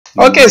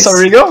Okay, Nice. so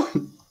here we go.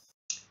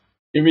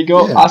 Here we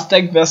go, Yeah.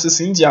 Aztec versus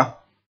India.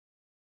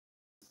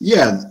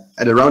 Yeah,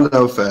 at a round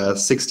of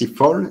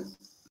 64,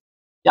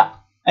 Yeah,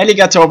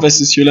 Alligator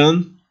versus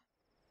Yulan.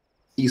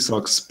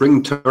 ESOC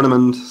Spring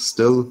Tournament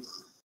still.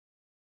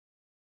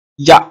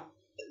 Yeah.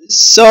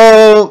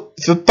 So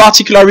the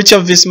particularity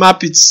of this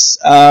map, it's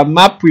a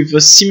map with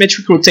a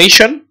symmetric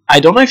rotation. I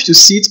don't know if you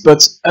see it,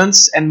 but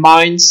Hunts and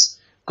Mines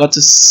got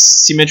a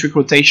symmetric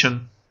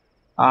rotation.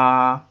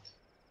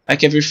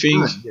 Like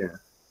everything, Yeah.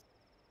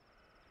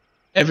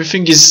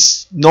 everything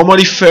is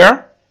normally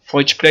fair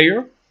for each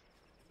player.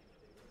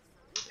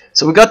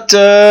 So we got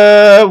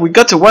a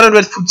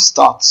 100-foot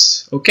start.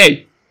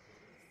 Okay.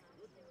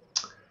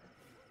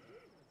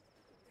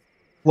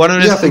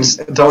 100 Yeah, I think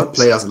foot both start.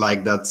 players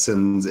like that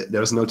since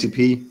there's no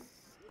TP.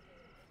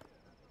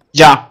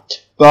 Yeah,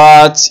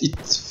 but it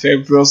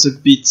favors a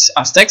bit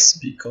Aztecs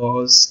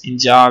because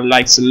India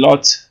likes a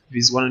lot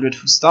this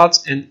 100-foot start,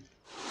 and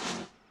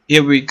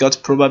here we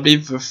got probably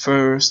the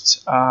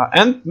first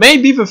and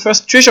maybe the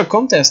first treasure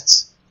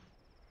contest.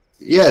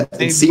 Yeah,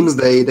 Maybe. it seems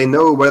they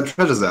know where the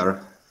treasures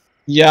are.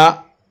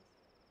 Yeah.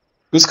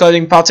 Good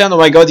scouting pattern. Oh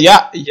my god,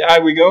 yeah, here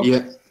we go.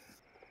 Yeah.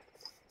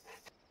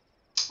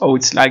 Oh,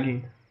 it's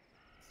lagging.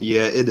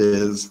 Yeah, it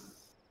is.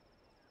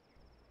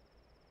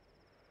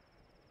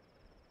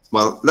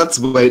 Well, let's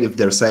wait if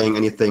they're saying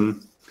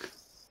anything.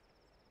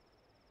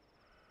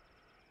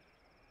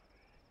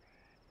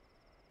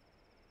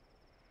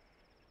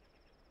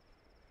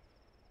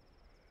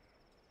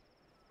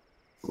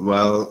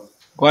 Well...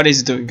 What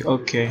is doing?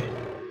 Okay.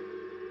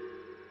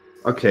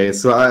 Okay,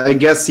 so I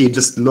guess he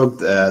just looked,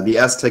 the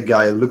Aztec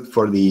guy looked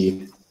for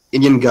the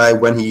Indian guy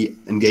when he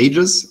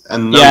engages,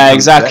 and now he Yeah, comes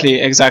exactly,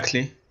 back,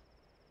 exactly.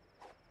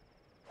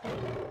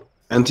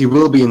 and he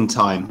will be in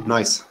time.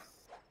 Nice.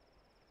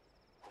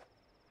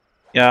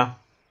 Yeah.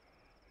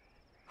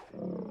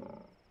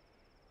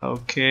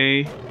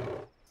 Okay.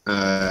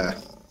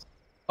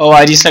 Oh,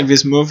 I dislike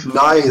this move.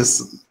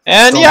 Nice.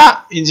 And Stomp.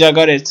 yeah, India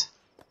got it.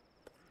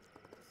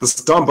 The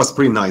stomp was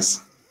pretty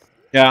nice.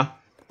 Yeah.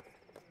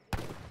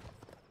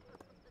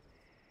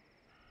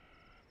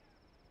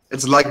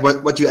 It's like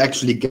what you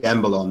actually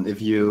gamble on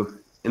if you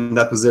in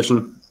that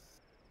position.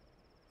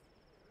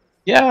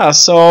 Yeah,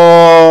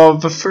 so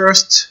the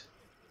first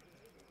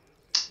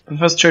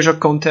treasure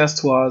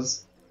contest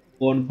was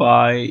won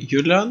by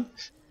Yudlan.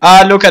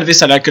 Look at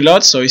this, I like a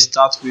lot. So he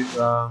starts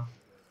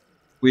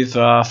with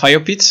fire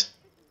pit.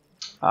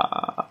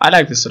 I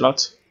like this a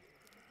lot.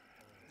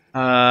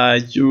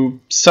 I'm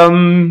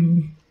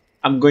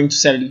going to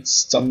say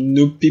some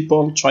noob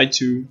people try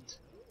to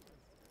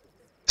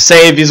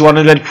save this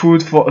 100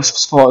 food for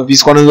this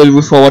 100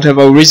 wood for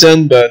whatever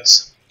reason,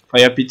 but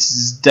fire pit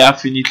is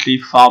definitely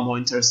far more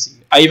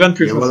interesting. I even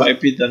prefer fire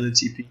pit than the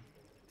TP.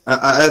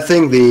 I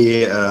think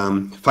the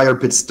fire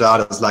pit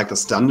start is like a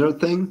standard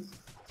thing.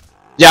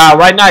 Yeah,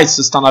 right now it's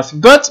a standard thing,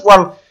 but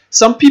well,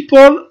 some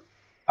people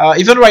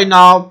even right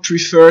now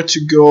prefer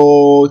to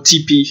go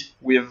TP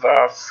with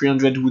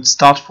 300 wood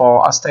start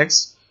for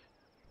Aztecs,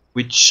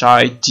 which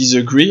I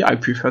disagree. I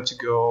prefer to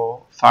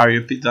go fire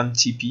pit than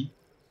TP.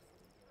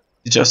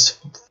 It's just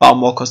far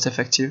more cost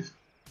effective.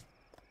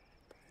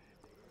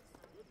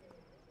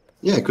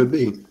 Yeah, it could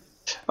be.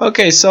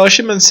 Okay, so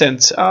shipment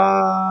sent.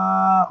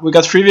 We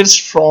got reveals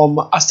from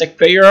Aztec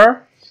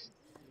player.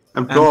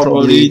 And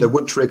probably the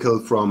wood trickle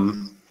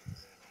from...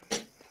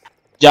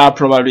 Yeah,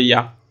 probably,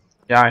 yeah.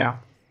 Yeah.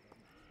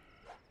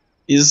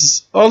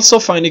 He's also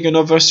finding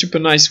another super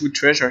nice wood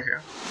treasure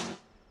here.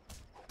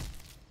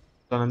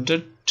 So I'm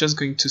just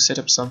going to set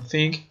up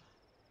something.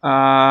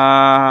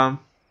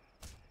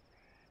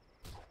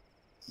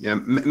 Yeah,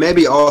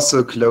 maybe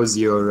also close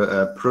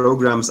your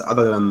programs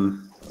other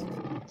than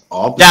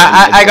ops.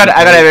 Yeah,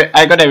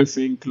 I got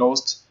everything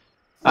closed.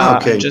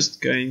 Okay. I'm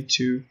just going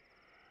to.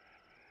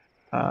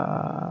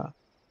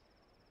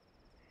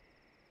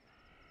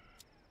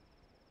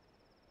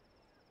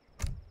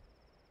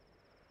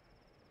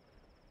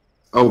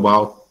 Oh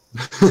wow.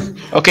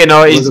 Okay,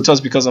 no, it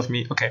was because of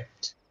me. Okay.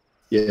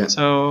 Yeah.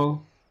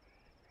 So.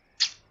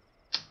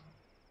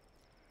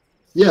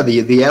 Yeah,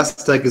 the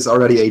Aztec is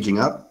already aging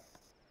up.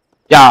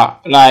 Yeah,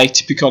 like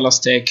typical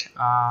Aztec.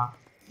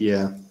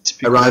 Yeah,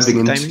 typical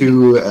arriving Aztec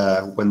into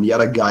when the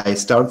other guy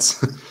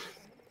starts.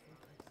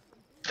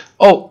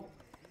 Oh,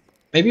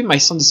 maybe my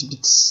sound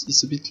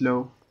is a bit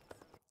low.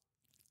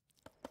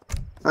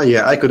 Oh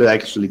yeah, I could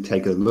actually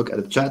take a look at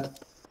the chat.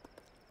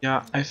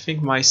 Yeah, I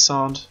think my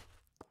sound.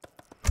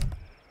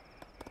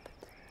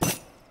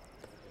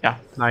 Yeah,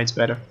 now it's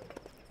better.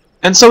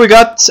 And so we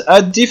got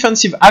a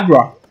defensive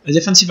aggro. A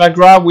defensive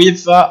aggro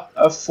with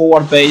a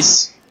forward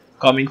base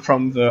coming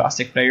from the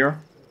Aztec player.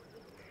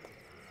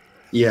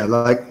 Yeah,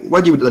 like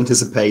what you would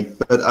anticipate,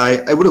 but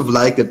I would have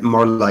liked it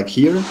more like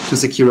here to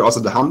secure also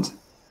the hunt.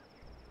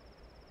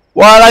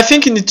 Well, I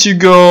think you need to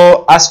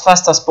go as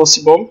fast as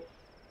possible.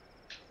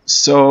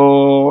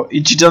 So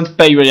it didn't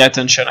pay really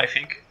attention, I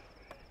think.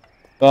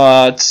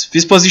 But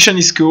this position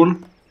is cool.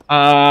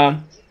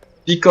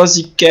 Because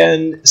you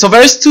can... So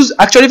there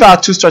are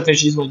two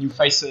strategies when you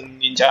face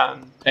an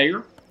Indian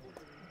player.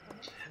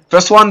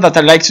 first one that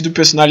I like to do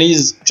personally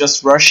is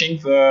just rushing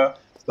the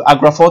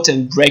Agra Fort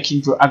and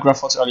breaking the Agra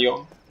Fort early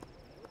on.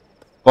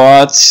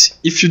 But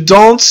if you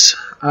don't,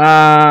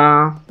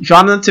 if you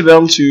are not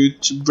able to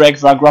break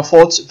the Agra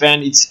Fort,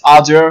 then it's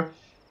harder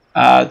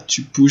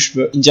to push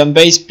the Indian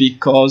base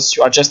because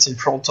you are just in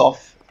front of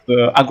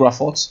the Agra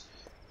Fort,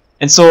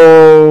 and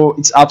so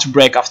it's hard to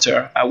break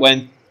after.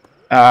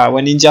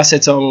 When India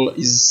settle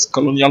is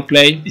colonial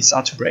play, it's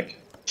hard to break.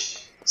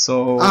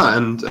 So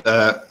and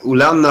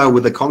Ulan now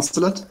with the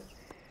consulate.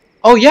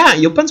 Oh yeah,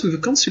 he opens with a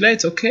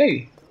consulate.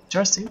 Okay,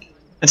 interesting.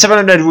 And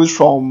 700 wood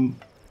from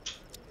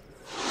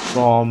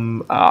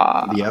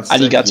the Aztec,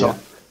 alligator. yeah.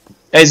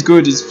 Yeah, it's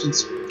good.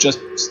 It's just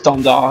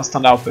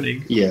standard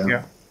opening.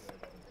 Yeah.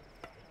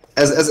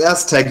 As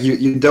Aztec,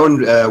 you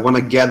don't want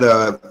to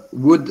gather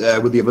wood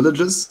with your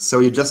villages, so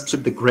you just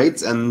chip the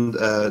crates and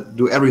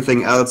do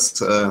everything else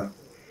to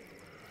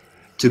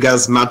get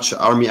as much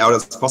army out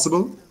as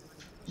possible.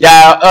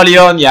 Yeah, early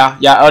on,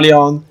 early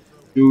on,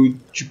 you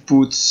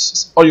put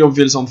all your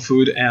vills on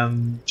food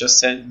and just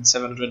send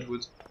 700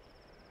 wood.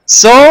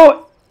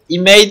 So he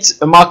made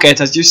a market,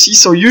 as you see.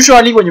 So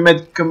usually when you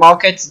make a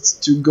market, it's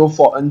to go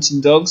for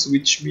hunting dogs,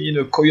 which mean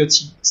a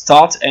coyote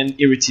start, and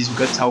here it is. We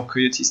got how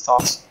coyote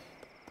starts.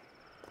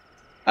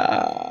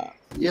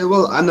 Yeah,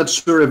 well, I'm not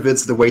sure if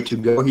it's the way to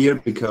go here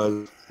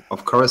because,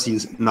 of course,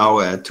 he's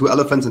now 2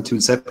 elephants and 2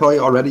 sepoy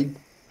already.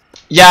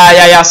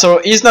 Yeah.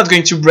 So he's not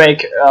going to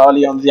break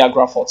early on the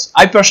Agra Fort.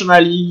 I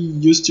personally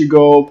used to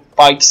go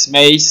pikes,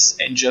 mace,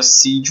 and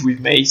just siege with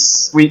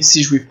mace,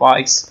 siege with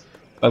pikes,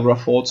 Agra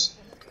Fort.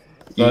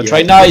 But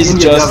right now he's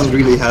India just doesn't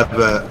really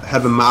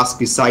have a mask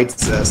besides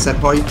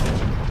sepoy.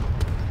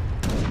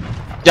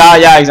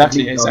 Yeah,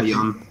 exactly.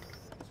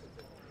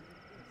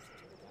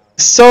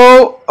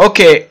 So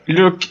okay,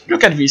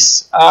 look at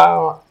this.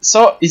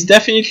 So it's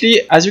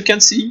definitely, as you can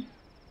see,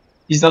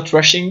 he's not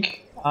rushing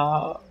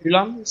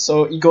Ulan,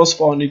 so he goes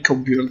for an eco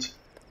build. He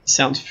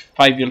sends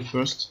 5 vil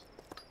first.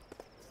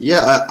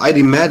 Yeah, I'd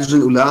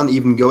imagine Ulan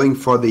even going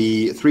for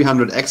the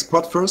 300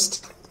 export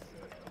first.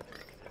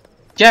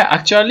 Yeah,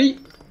 actually.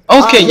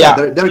 Okay, yeah.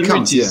 There it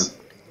comes, yeah.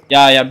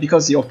 Yeah,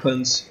 because he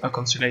opens a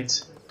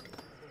consulate.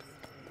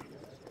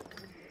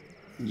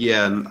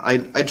 Yeah, and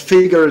I'd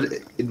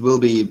figured it will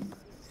be,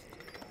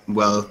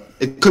 well,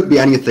 it could be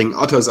anything.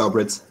 Otto's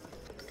Brits.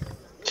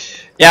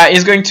 Yeah,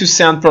 he's going to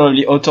send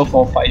probably Otto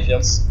for 5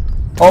 years.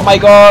 Oh my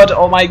god!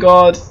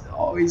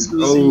 Oh, he's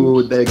losing.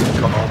 Oh, they get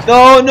caught.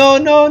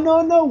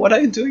 No! What are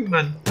you doing,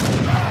 man?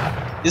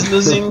 He's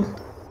losing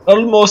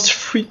almost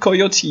 3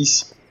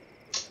 coyotes.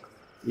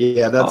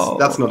 Yeah,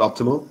 that's not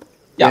optimal.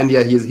 Yeah. And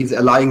yeah, he's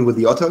allying with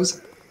the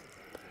Ottos.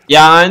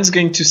 Yeah, and he's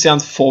going to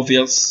send 4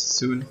 vills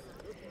soon.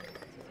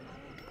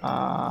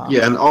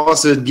 Yeah, and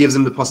also it gives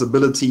him the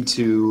possibility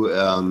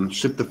to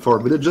ship the 4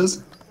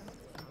 villages.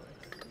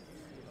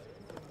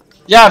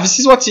 Yeah, this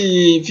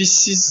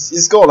is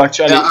his goal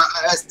actually. Yeah,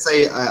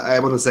 I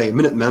want to say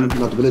Minutemen,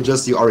 not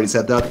villages. You already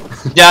said that.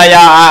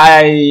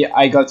 Yeah,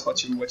 I got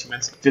what you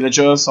meant.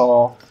 Villagers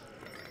or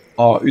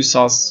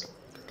USAs.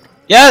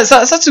 Yeah,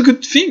 that's a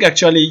good thing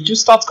actually. You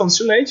start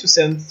consulate, you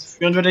send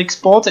 300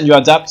 export, and you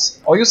adapt,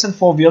 or you send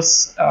 4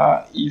 vills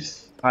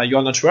if you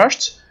are not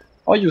rushed,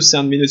 or you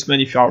send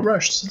Minutemen if you are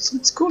rushed.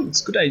 It's cool.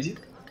 It's a good idea.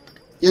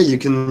 Yeah, you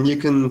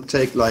can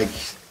take like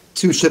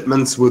 2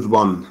 shipments with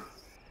 1.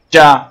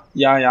 Yeah.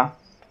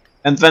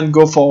 And then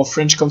go for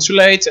French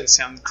consulate and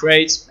send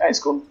crates. Yeah, it's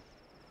cool.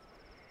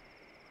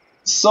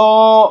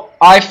 So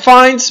I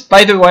find,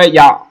 by the way,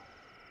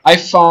 I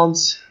found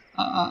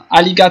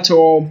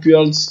alligator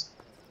builds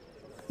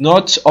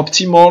not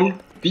optimal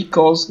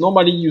because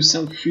normally you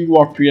send 3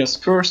 warriors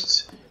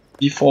first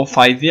before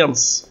 5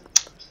 vills.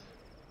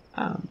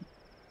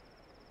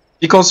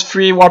 Because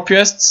 3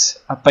 warriors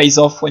pays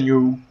off when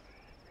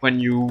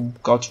you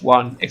got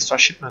 1 extra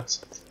shipment.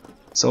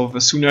 So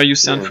the sooner you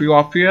send 3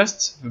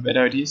 warriors, the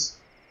better it is.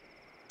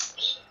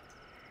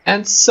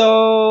 And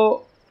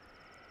so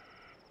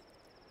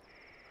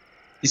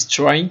he's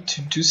trying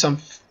to do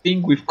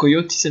something with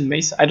coyotes and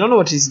mace. I don't know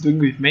what he's doing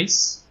with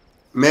mace.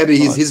 Maybe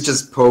he's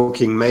just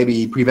poking,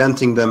 maybe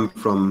preventing them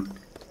from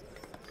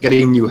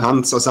getting new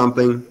hunts or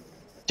something.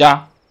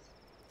 Yeah,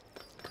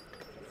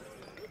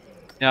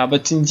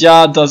 but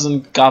India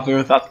doesn't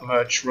gather that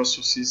much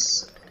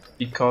resources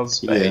because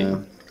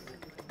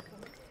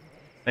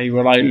they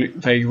rely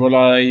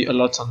a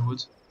lot on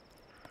wood.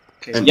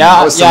 Okay. And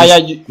Yeah,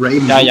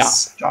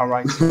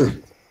 right.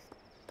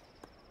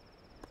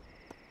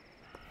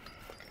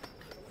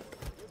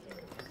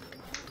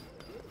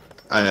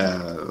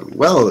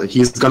 Well,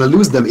 he's gonna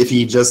lose them if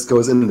he just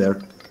goes in there.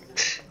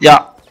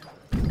 Yeah.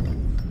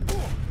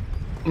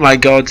 Oh my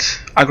god,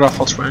 Agra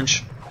Fort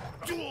range.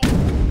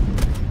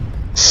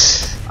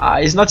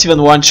 He's not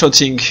even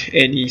one-shotting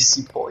any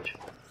sepoy.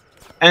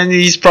 And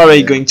he's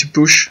probably going to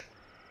push.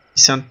 He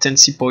sent 10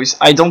 sepoys.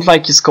 I don't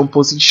like his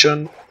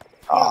composition.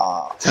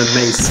 10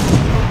 mace.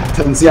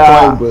 10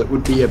 sepoy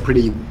would be a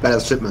pretty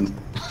bad shipment.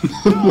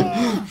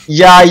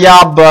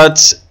 Yeah,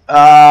 but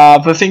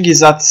the thing is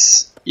that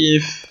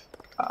if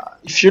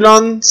if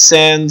Yulan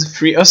send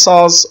 3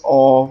 Hussars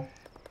or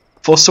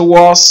Force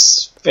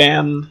Wars,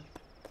 then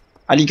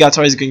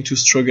Alligator is going to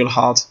struggle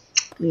hard.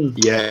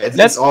 Yeah,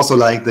 it's also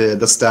like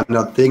the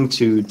standard thing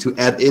to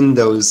add in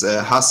those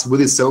Huss with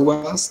his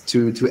Sowars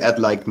to add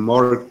like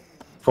more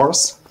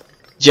force.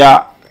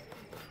 Yeah,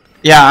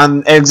 yeah,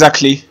 and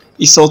exactly.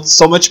 He saw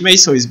so much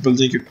mace, so he's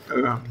building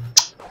a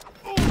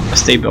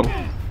stable.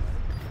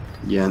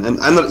 Yeah, and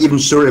I'm not even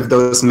sure if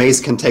those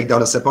mace can take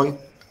down a Sepoy.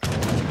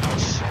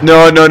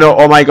 No, no, no!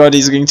 Oh my god,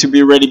 it's going to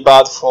be really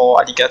bad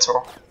for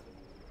Alligator.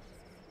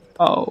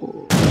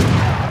 Oh.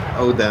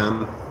 Oh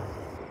damn.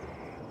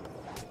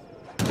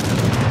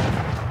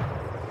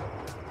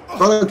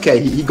 Okay,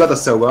 he got a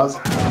Sowars.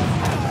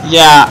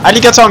 Yeah,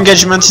 Alligator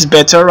engagement is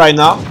better right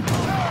now.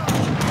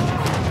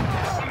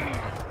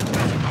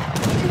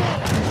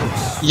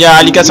 Yeah,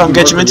 Alligator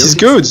engagement is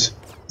good.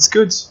 It's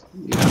good.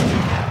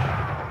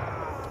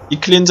 Yeah. He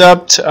cleaned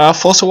up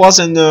Force Wars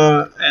and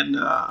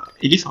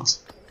Elephant.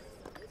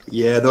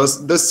 Yeah,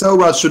 those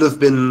Sowars should have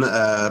been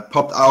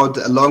popped out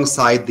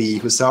alongside the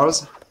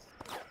Hussars.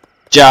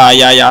 Yeah,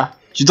 yeah, yeah.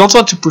 You don't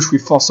want to push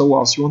with Force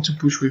Wars. You want to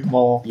push with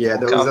more. Yeah,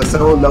 those are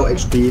so low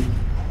HP.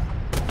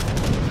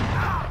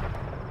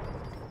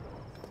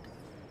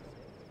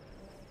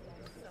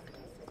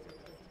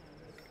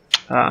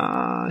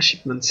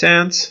 Shipment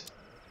sent.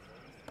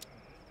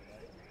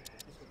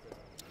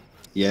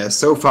 Yeah,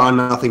 so far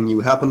nothing new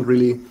happened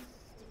really.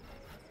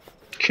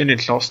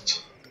 Unit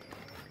lost.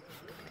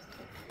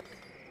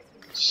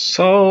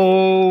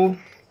 So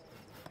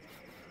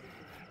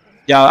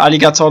yeah,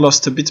 Alligator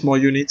lost a bit more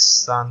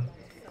units than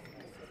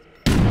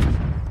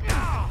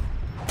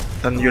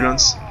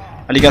Yulan's.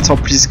 Alligator,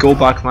 please go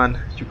back, man.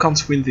 You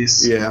can't win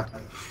this. Yeah.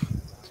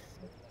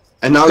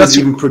 And now he's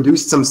even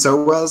produced some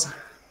Sowars.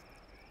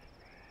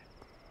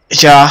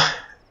 Yeah,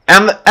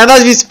 and at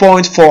this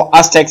point for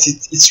Aztecs,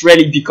 it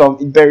really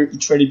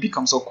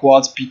becomes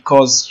awkward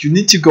because you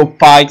need to go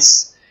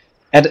pikes,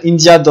 and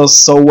India does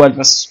so well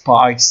versus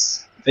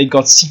pikes. They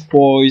got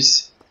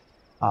sepoys.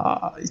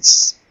 Yeah,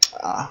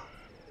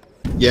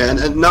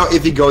 and now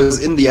if he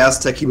goes in the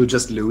Aztec, he will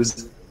just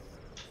lose.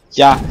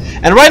 Yeah,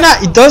 and right now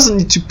he doesn't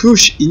need to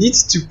push. He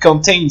needs to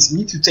contain. He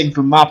needs to take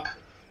the map.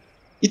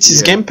 It's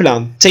his game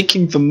plan: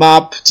 taking the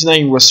map,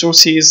 denying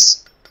resources.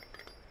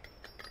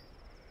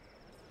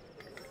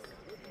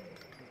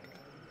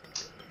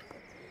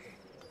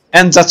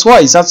 And that's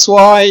why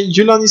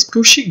Yulan is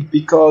pushing,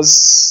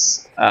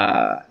 because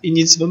he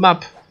needs the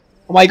map.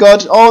 Oh my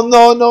god, oh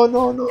no, no,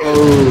 no, no.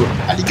 Oh,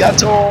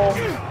 Alligator.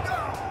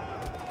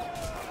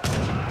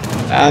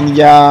 And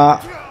yeah,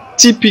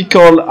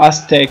 typical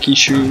Aztec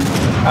issue,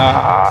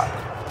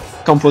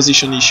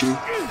 composition issue.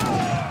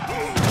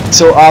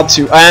 So hard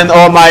to, and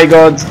oh my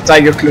god,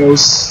 Tiger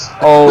Claws.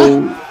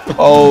 Oh,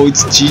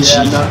 it's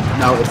GG. Yeah,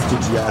 now it's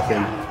GG, I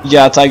think.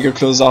 Yeah, Tiger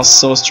Claws are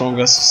so strong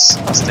as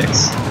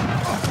Aztecs.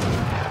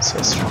 So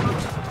strong.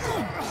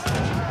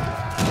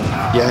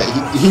 Yeah,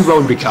 he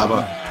won't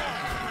recover.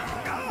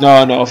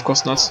 No, no, of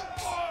course not.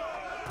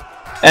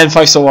 And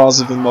 5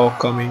 Sowars even more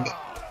coming.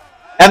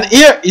 And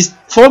here is,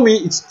 for me,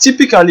 it's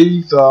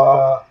typically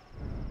the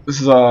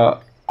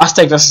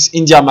Aztec versus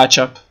India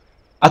matchup.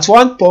 At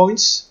one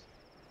point,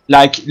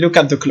 like, look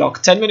at the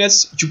clock, 10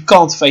 minutes, you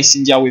can't face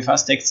India with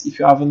Aztecs if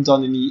you haven't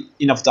done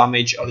enough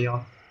damage early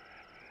on.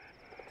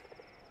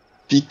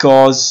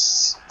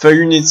 Because the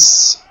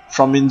units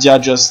from India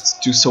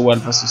just do so well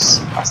versus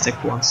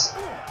Aztec ones.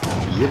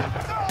 Yep.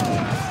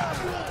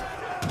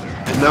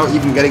 And now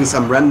even getting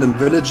some random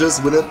villages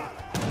with it.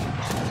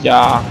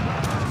 Yeah.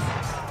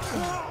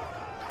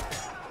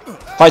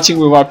 Fighting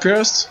with our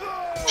pierced.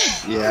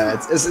 Yeah,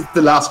 it's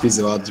the last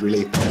resort,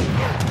 really.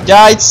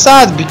 Yeah, it's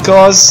sad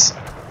because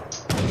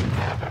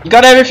you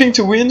got everything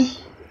to win,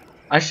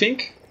 I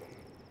think.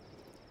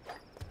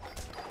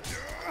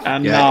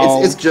 And yeah,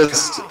 now it's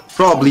just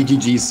probably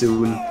GG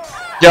soon.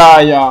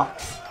 Yeah, yeah.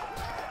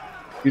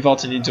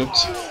 Without any doubt.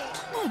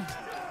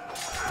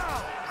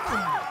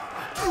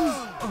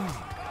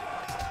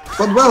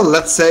 But well,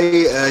 let's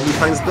say he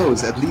finds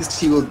those. At least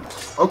he will.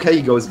 Okay,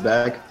 he goes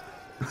back.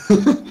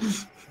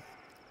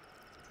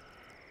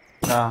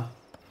 Yeah.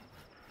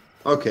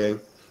 Okay.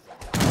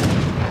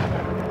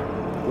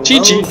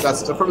 GG. Well,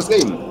 that's the first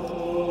game.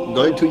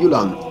 Going to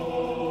Yulan.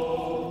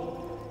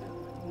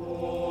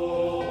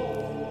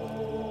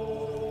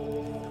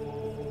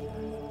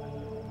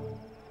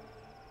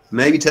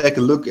 Maybe take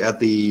a look at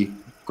the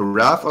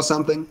graph or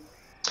something.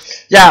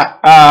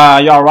 Yeah,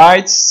 you're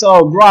right.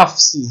 So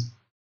graphs.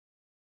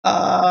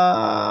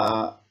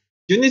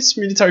 Units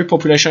military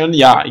population.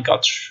 Yeah, it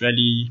got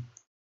really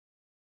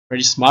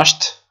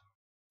smashed.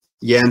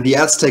 Yeah, and the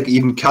Aztec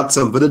even cut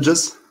some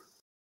villages.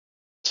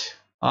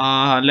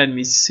 Let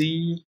me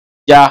see.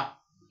 Yeah,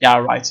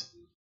 right.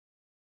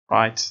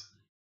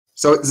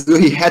 So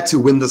he had to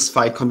win this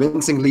fight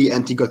convincingly,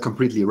 and he got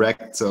completely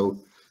wrecked. So.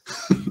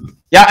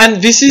 Yeah,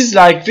 and this is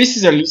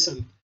a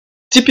lesson.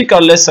 Typical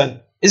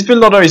lesson. His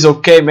build order is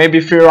okay. Maybe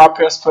 3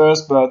 rapiers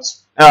first, but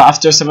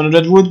after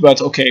 700 wood,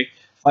 but okay,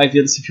 5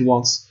 yields if you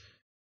want.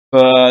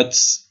 But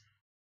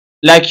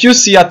like you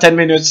see at 10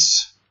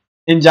 minutes,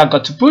 India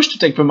got to push to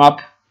take the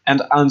map,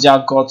 and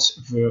India got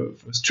the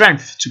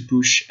strength to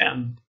push,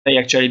 and they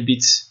actually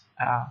beat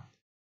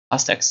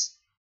Aztecs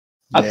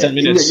at 10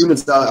 minutes. India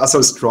units are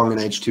so strong in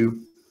H2.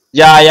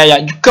 Yeah.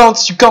 You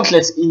can't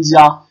let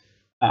India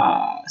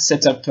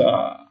set up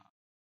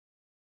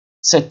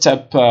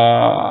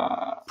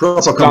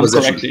proper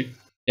composition correctly.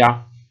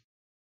 Yeah.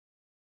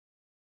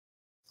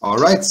 All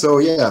right, so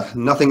yeah,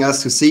 nothing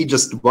else to see,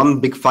 just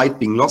one big fight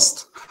being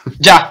lost.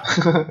 Yeah.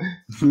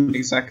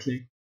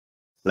 Exactly.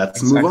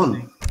 Let's move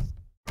on.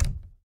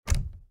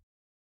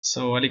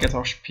 So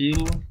alligator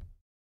spiel.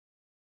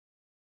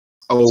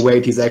 Oh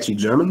wait, he's actually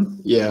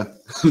German? Yeah.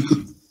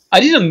 I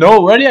didn't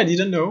know, really, I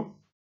didn't know.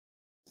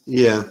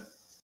 Yeah.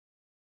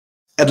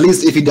 At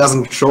least if he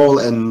doesn't troll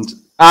and...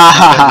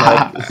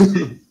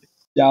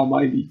 Yeah,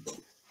 maybe.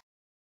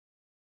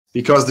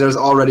 Because there's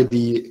already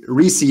the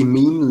Risi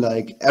meme,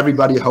 like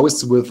everybody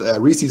hosts with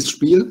Risi's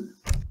spiel.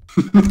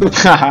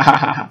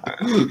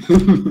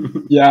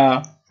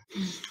 Yeah.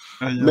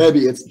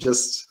 Maybe it's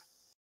just...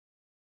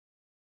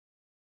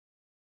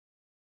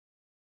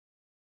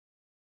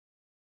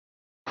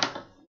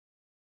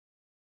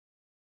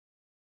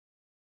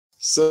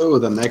 So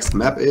the next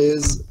map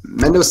is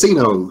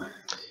Mendocino.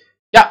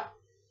 Yeah.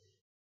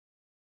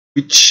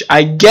 Which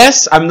I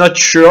guess, I'm not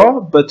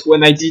sure, but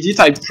when I did it,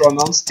 I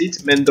pronounced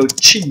it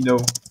Mendocino.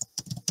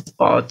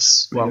 But,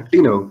 well...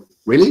 Mendocino.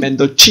 Really?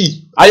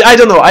 Mendoci. I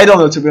don't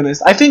know, to be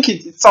honest. I think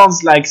it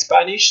sounds like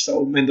Spanish,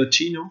 so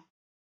Mendocino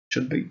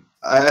should be.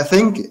 I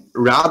think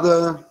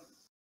rather...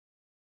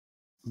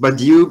 But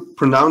you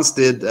pronounced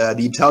it the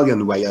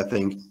Italian way, I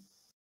think.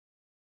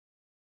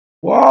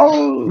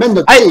 Well...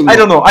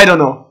 Mendocino.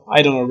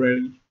 I don't know,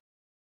 really.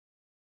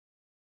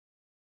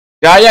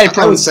 Yeah,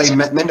 I would say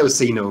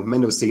Mendocino.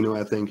 Mendocino,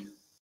 I think.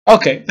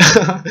 Okay.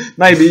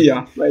 Maybe,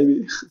 yeah,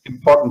 maybe.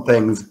 Important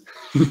things.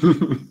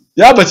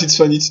 Yeah, but it's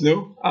funny to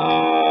know.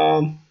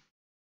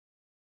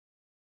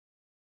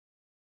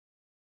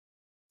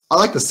 I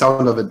like the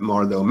sound of it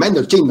more, though.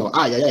 Mendocino,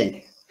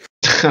 ay.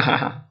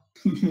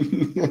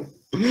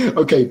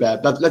 Okay,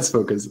 bad, but let's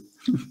focus.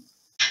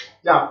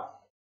 Yeah.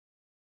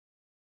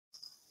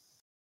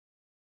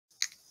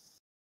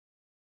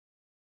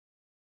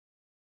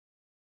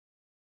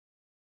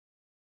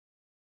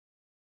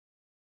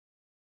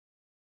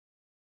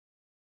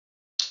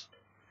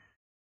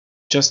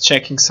 Just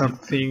checking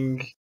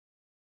something.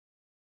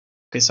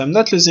 Okay, so I'm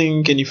not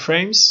losing any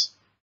frames.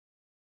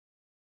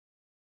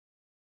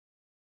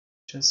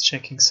 Just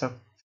checking some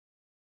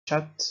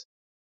chat.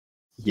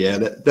 Yeah,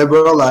 there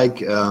were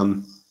like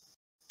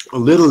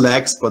little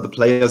lags, but the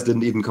players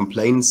didn't even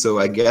complain, so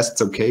I guess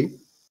it's okay.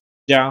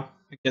 Yeah,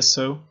 I guess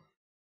so.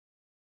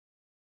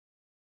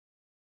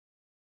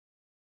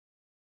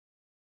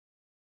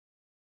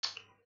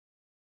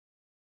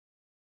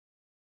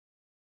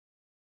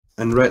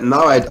 And right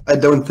now, I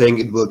don't think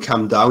it will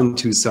come down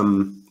to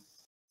some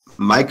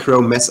micro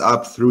mess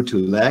up through to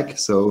lag,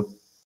 so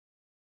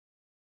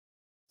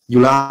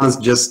Yulan's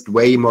just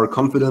way more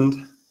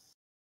confident.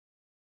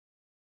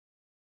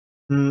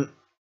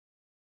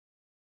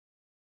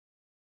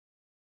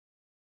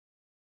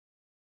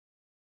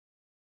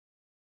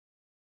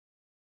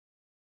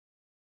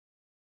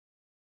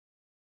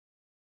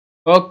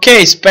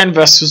 Okay, Spain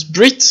versus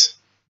Brit.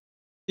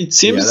 It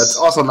seems. Yeah, that's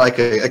also like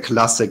a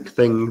classic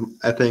thing,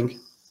 I think.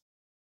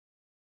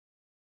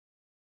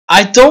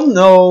 I don't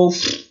know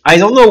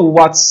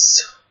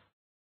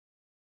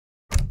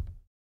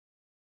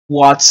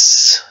what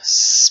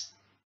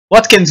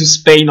can do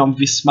Spain on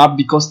this map,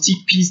 because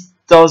TP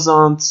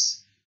doesn't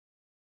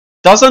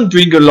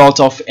bring a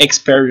lot of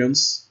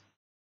experience.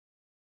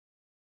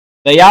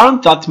 They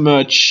aren't that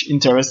much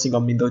interesting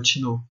on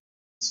Mendocino.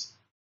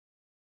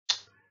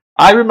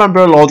 I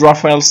remember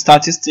LordRaphael's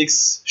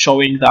statistics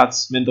showing that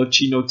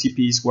Mendocino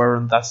TPs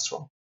weren't that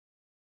strong.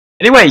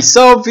 Anyway,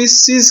 so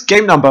this is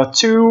game number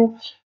 2.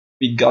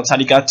 We got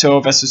Alligator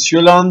versus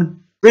Yulan,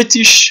 Brit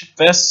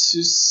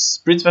versus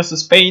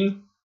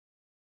Spain.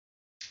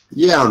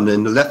 Yeah, and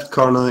in the left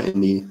corner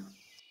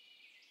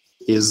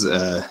is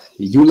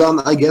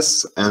Yulan, I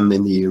guess, and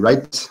in the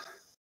right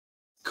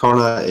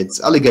corner it's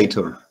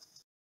Alligator.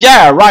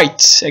 Yeah,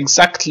 right,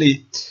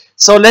 exactly.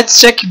 So let's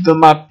check if the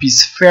map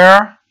is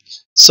fair.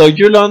 So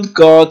Yulan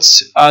got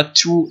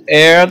 2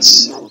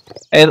 herds,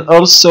 and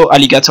also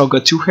Alligator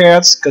got 2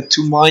 herds, got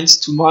 2 mines,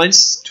 2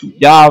 mines.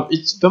 Yeah,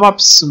 the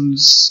map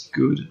seems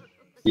good.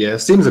 Yeah,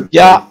 seems okay.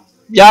 Yeah,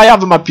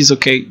 the map is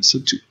okay. So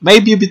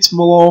maybe a bit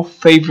more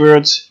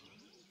favored.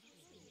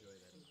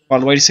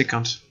 Well, wait a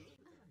second.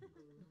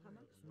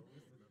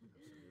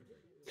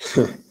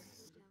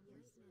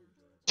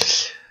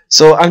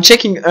 So I'm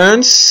checking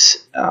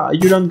urns.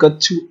 Yulan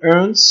got 2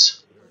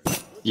 urns.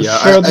 Yeah,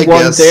 third I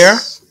one guess there.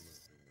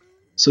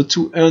 So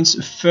 2 urns,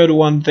 a third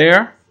one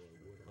there.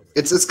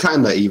 It's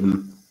kinda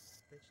even.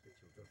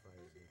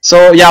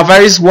 So yeah,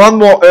 there is one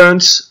more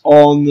urns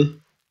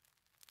on.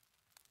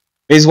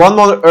 There's one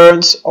more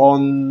urns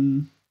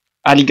on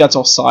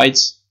Alligator side.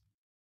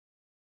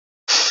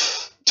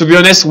 To be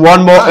honest,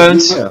 one more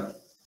urns. Yeah.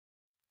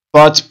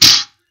 But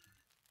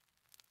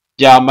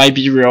Yeah, might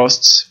be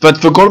Rust.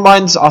 But the gold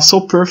mines are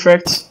so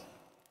perfect.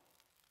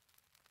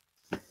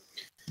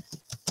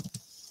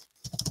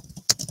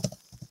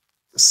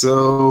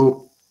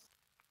 So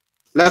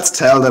let's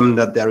tell them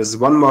that there is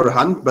one more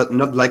hunt, but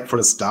not like for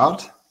the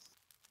start.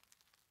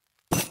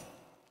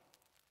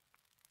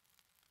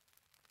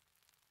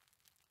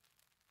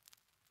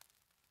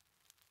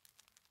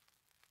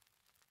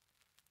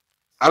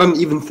 I don't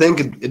even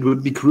think it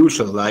would be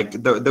crucial. Like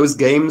those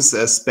games,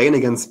 Spain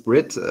against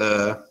Brit,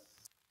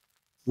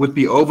 would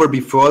be over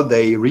before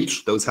they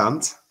reach those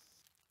hunts.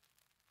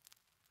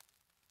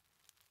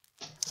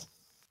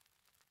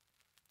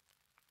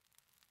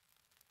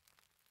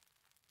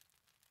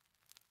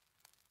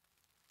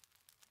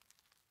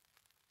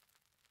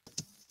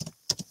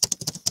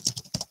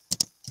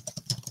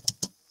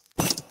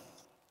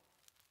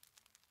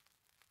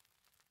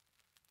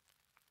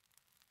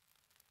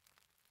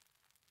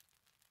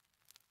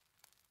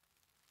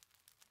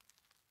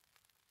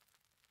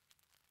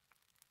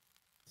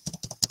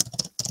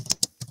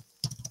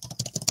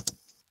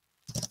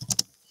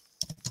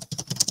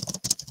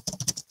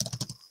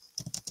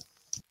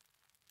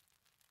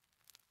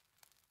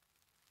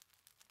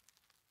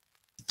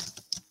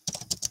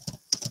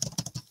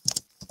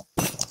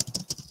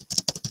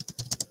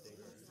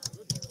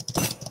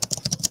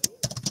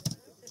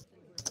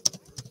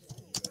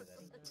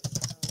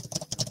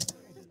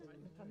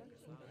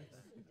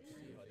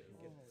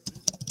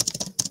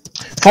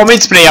 For me,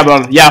 it's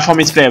playable. Yeah, for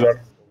me, it's playable.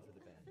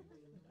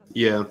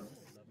 Yeah.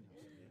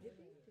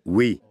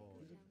 Oui.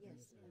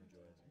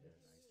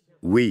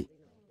 Oui.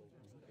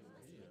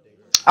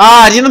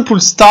 Ah, I didn't pull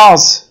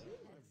stars.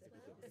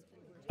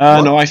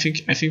 No, I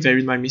think they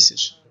read my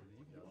message.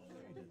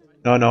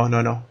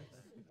 No.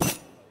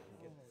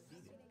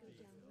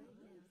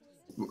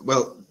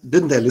 Well,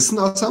 didn't they listen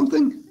or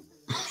something?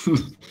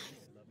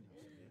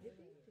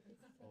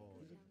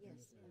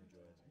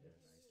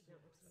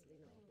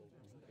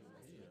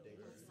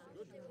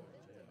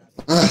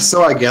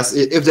 So I guess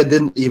if they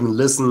didn't even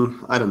listen,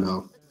 I don't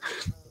know.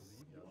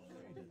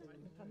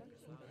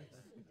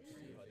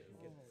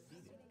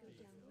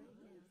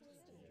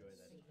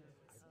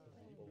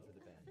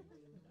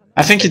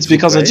 I think it's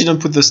because I didn't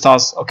put the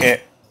stars.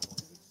 Okay.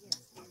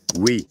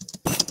 Oui.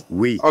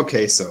 Oui.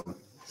 Okay, so.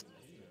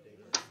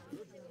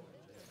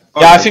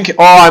 Yeah, I think.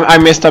 Oh, I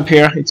messed up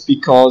here. It's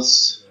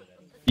because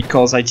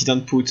I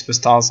didn't put the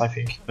stars. I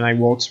think when I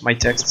wrote my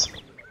text.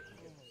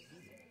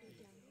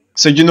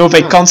 So you know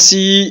they can't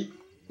see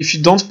if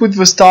you don't put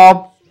the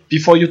star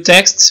before you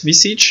text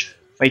message.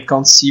 They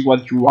can't see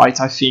what you write.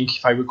 I think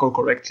if I recall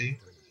correctly.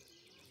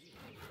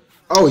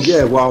 Oh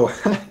yeah! Wow.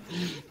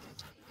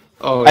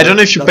 Oh, I don't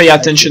know if you pay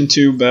attention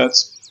to, but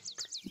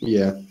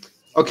yeah.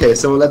 Okay,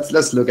 so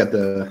let's look at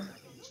the.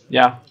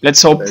 Yeah,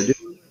 let's hope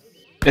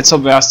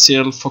they are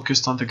still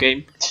focused on the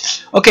game.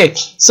 Okay,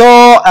 so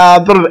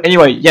but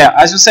anyway, yeah,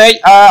 as you say,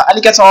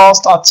 alligator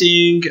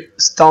starting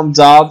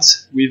standard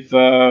with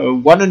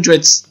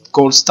 100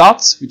 gold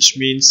start, which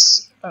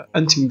means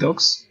hunting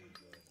dogs.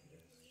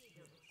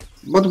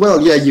 But well,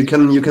 yeah, you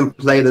can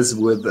play this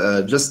with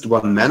just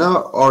one mana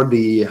or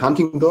the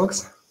hunting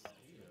dogs.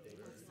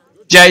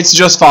 Yeah, it's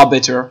just far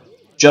better.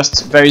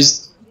 Just there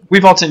is,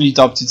 without any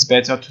doubt, it's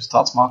better to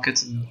start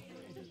market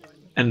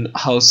and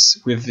house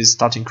with this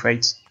starting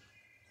crate.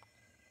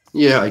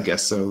 Yeah, I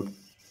guess so.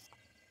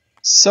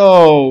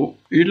 So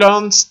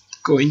Uland's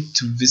going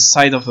to this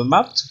side of the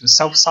map, to the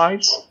south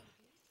side.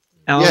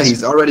 And yeah,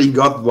 he's already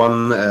got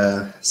one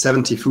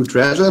 70-foot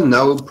treasure.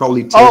 Now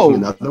probably taking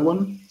another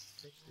one.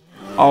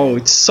 Oh,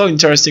 it's so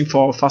interesting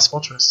for Fast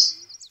Fortress.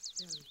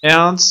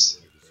 And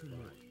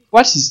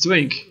what he's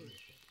doing?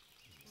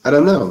 I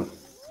don't know.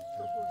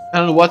 I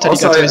don't know what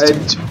Also, Alligator is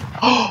doing too.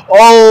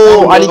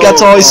 Oh,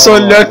 Alligator is so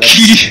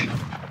lucky!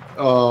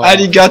 Oh.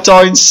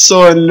 Alligator is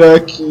so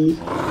unlucky.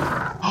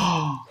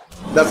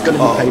 That's gonna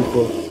be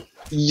painful.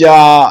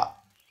 Yeah.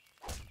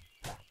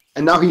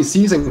 And now he's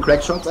seizing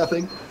crack shots, I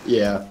think.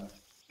 Yeah.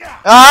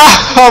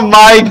 Ah, oh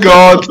my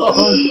god!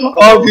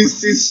 Oh,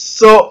 this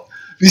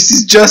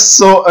is just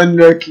so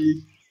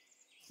unlucky.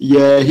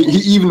 Yeah, he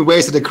even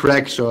wasted a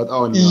crack shot.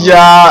 Oh no.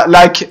 Yeah,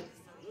 like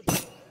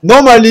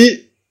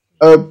normally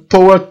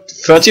power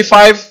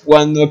 35,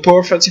 when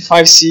power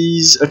 35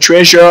 sees a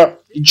treasure,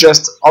 he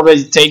just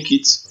already take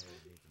it.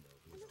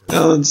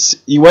 And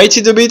he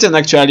waited a bit and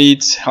actually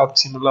it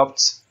helped him a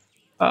lot.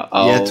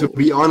 Yeah, to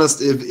be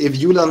honest, if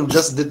Yulan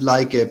just did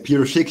like a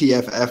pure Shiki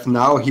FF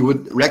now, he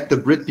would wreck the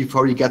Brit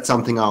before he gets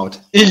something out.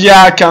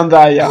 Yeah,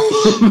 kinda, yeah.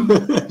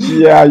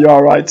 Yeah,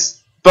 you're right.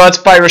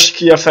 But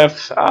Pyroshiki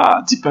FF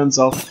depends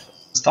on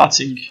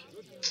starting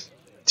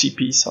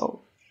TP,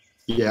 so...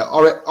 Yeah,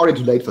 already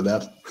too late for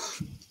that.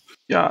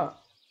 Yeah.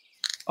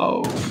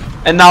 Oh.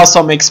 And now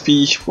some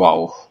XP,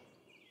 wow.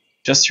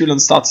 Just Yulan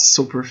start is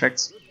so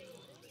perfect.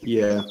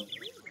 Yeah.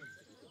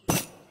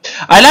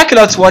 I like a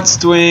lot what's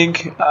doing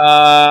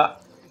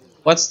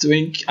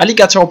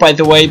Alligator, by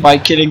the way, by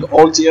killing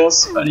all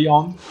deers early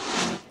on,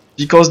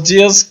 because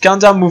deers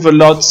kinda move a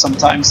lot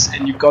sometimes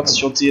and you got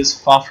your deers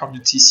far from the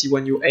TC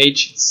when you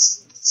age.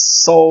 It's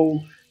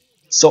so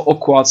so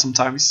awkward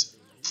sometimes.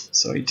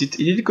 So he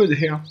did good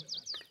here.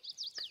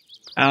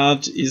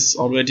 And is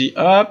already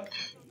up.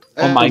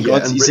 Oh my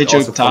god, it's age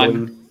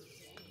time.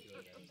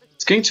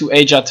 It's going to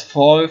age at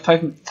 4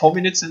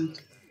 minutes and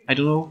I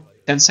don't know,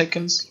 10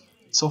 seconds.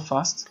 So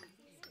fast.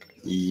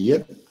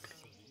 Yep.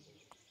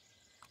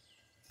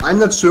 I'm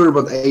not sure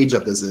what age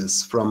up this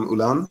is from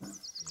Ulan.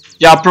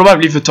 Yeah,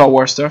 probably the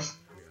tower stuff.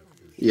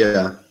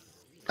 Yeah,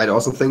 I'd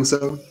also think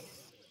so.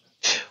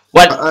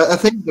 Well, I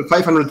think the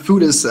 500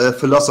 food is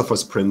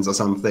Philosopher's Prince or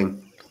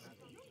something.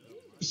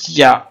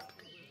 Yeah.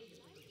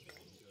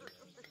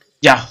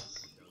 Yeah.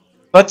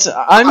 But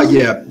I'm...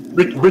 yeah,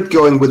 Brit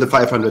going with the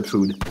 500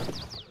 food.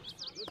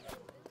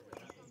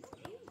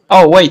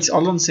 Oh, wait,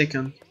 hold on a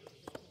second.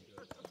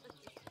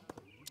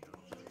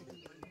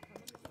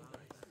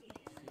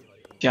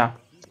 Yeah.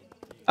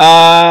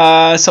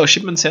 So,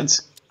 shipment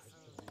sense.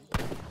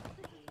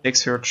 Tech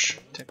search.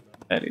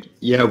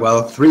 Yeah,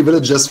 well, 3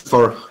 villages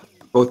for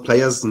both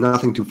players,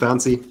 nothing too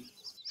fancy.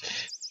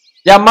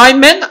 Yeah, my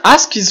main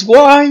ask is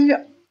why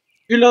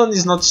Ulan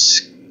is not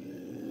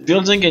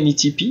building any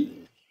TP.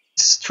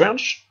 It's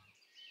strange.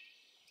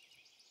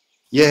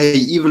 Yeah, he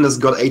even has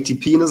got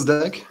ATP in his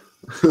deck.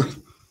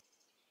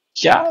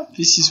 Yeah,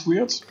 this is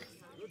weird.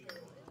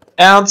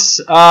 And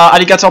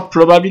Alligator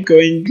probably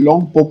going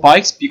longbow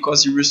pikes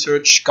because he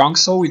researched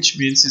Gangso, which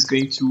means he's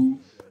going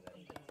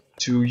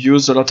to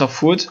use a lot of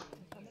food.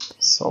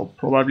 So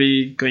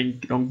probably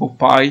going longbow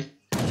pike.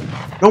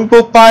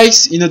 Longbow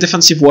pikes in a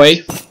defensive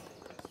way.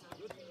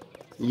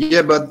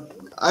 Yeah, but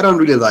I don't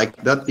really like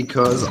that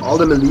because all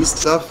the melee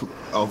stuff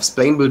of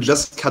Spain will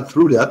just cut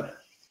through that.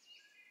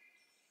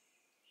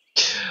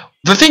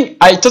 The thing,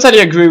 I totally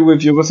agree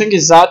with you. The thing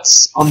is that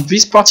on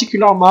this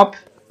particular map,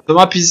 the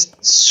map is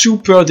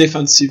super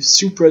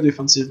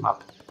defensive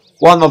map.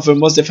 One of the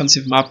most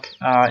defensive map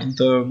in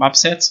the map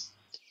set.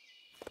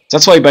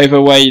 That's why, by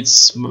the way,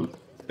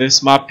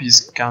 this map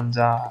is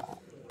kinda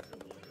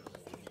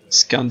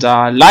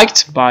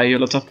liked by a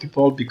lot of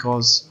people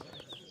because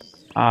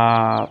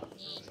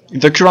in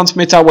the current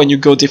meta, when you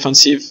go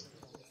defensive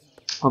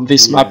on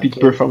this map, it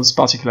performs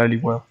particularly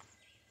well.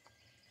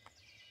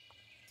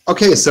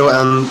 Okay, so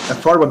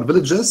forward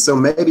villages, so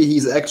maybe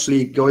he's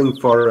actually going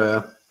for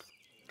a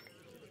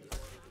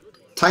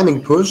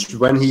timing push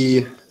when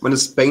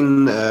his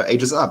Spain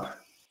ages up.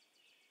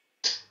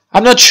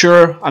 I'm not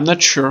sure.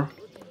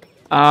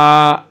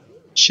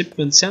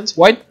 Shipment sense?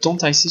 Why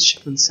don't I see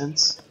shipment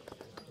sense?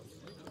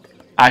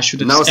 I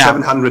should have. Now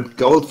 700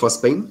 gold for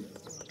Spain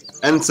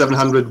and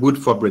 700 wood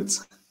for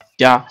Brits.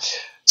 Yeah.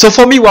 So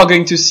for me, we're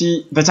going to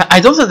see, but I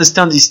don't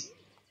understand this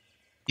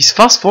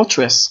fast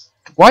fortress.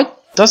 Why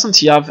doesn't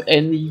he have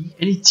any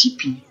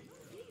TP?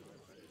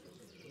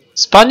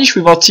 Spanish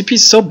without TP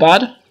is so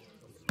bad.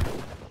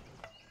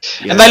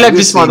 Yeah, and I like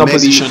this man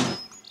opposition.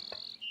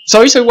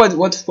 Sorry,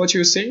 what you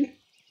were saying?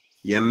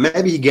 Yeah,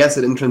 maybe he gets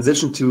it in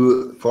transition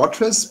to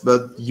fortress,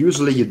 but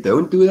usually you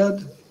don't do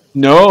that.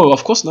 No,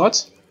 of course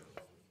not.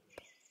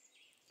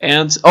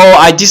 And oh,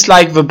 I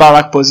dislike the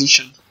barrack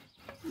position.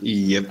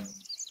 Yep.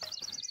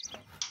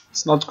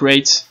 It's not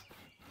great.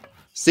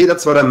 See,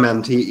 that's what I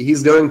meant.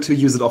 He's going to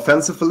use it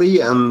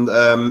offensively and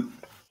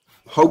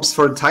hopes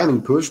for a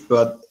timing push,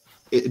 but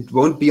it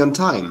won't be on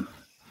time.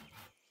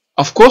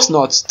 Of course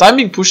not.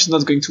 Timing push is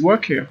not going to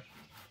work here.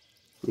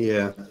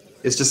 Yeah,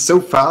 it's just so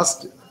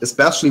fast,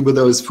 especially with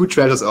those food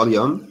treasures early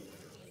on.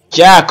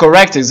 Yeah,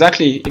 correct,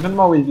 exactly. Even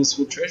more with these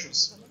food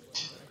treasures.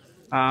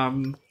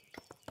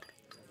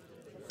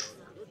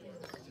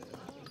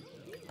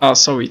 Oh,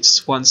 sorry,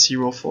 it's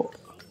 1-0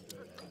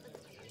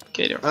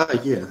 okay, there. Ah,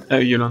 yeah.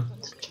 Yulan.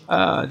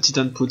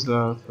 Didn't put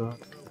the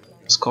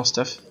score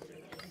stuff.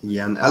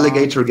 Yeah, an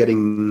alligator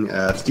getting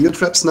steel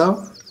traps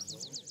now.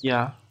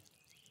 Yeah.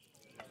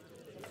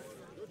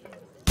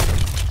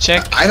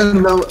 Check. I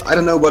don't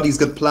know what he's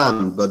got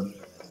planned, but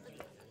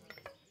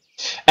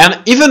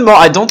and even more,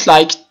 I don't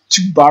like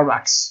 2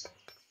 barracks.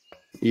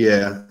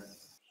 Yeah.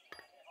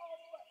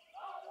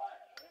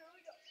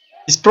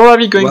 He's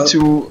probably going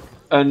to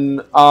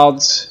an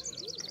hard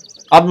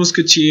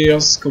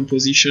musketeers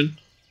composition.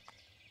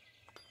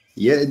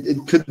 Yeah,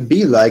 it could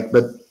be like,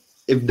 but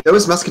if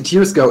those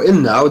musketeers go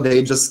in now,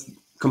 they just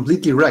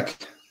completely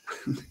wreck.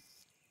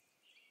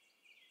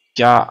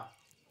 Yeah.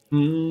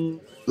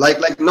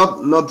 Like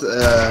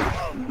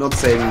not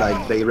saying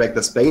like they wreck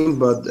the Spain,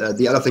 but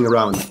the other thing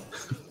around.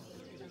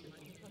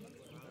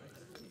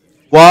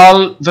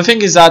 Well, the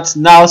thing is that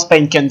now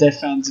Spain can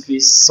defend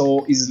this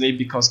so easily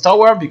because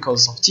tower,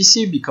 because of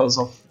TC, because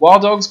of war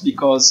dogs,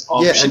 because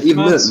of and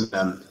even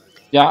Minuteman.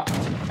 Yeah,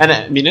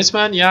 and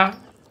Minuteman, yeah.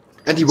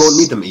 And he won't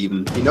meet them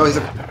even. You know, he's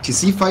a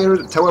TC fire,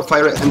 tower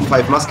fire, and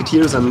 5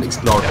 musketeers and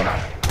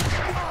explorer.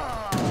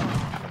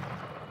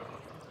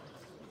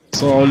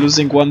 So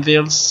losing one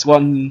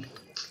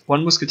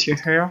musketeer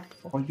here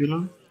for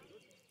Yulan.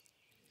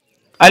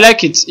 I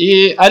like it.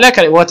 I like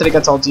what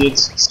Alligator did,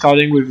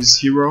 scouting with his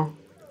hero.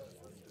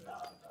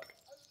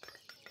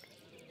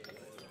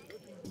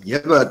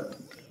 Yeah, but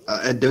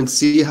I don't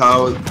see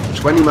how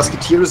 20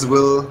 musketeers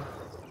will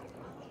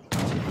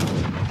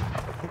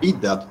beat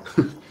that.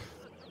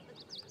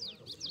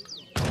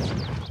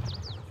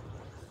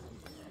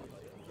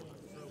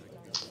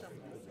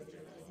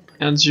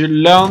 And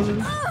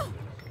Yulan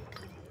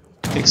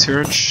takes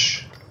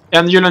search.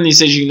 And Yulan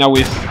is aging now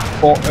with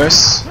 4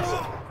 us.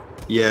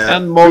 Yeah,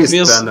 And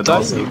Morvir's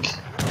dying.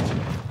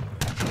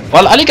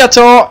 Well,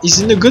 Alligator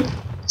is in a good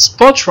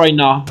spot right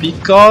now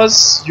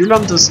because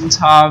Yulan doesn't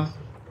have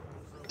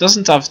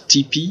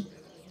TP.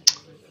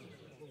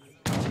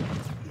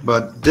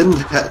 But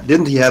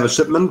didn't he have a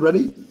shipment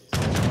ready?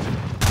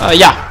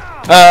 Yeah.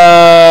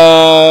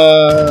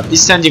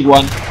 He's sending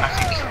one, I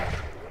think.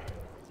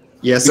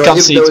 Yeah, so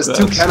if those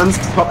 2 cannons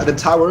pop at the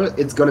tower,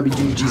 it's gonna be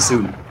GG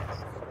soon.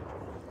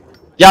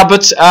 Yeah,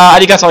 but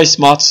Alligator is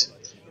smart.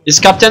 He's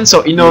captain,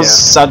 so he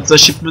knows that the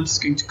shipment is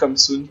going to come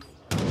soon.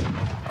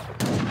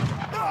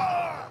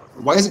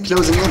 Why is it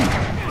closing in?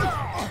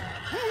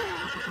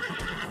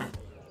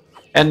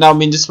 And now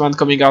Mendocino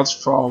coming out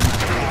from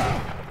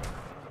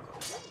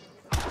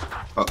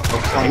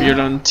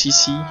Yulan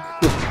TC.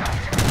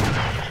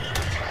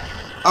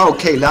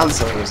 Okay,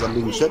 Lancers are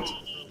being shipped.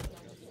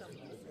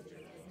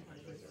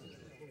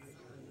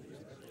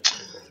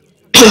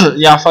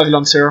 Yeah, 5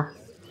 Lancer.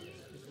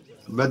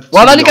 But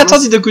well, Alligator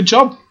did a good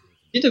job.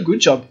 Did a good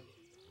job.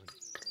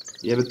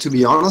 Yeah, but to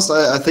be honest,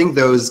 I think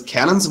those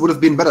cannons would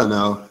have been better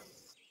now.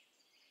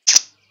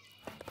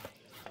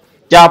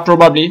 Yeah,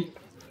 probably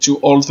to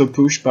hold the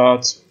push,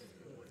 but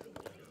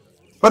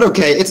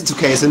okay, it's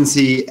okay since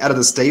he added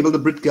a stable, the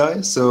Brit guy,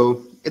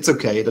 so it's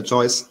okay, the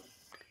choice.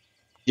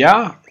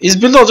 Yeah, his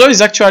build order is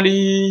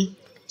actually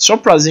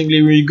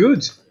surprisingly really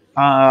good.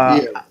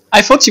 Yeah.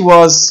 I thought he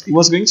was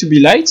going to be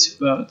light,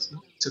 but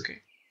no, it's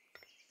okay.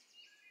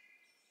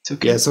 It's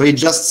okay. Yeah, so he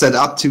just set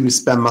up to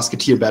spam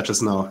musketeer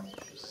badges now.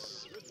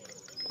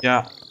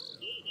 Yeah.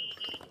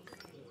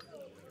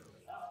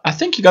 I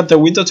think he got the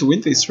winter to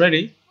win this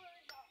ready.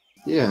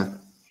 Yeah.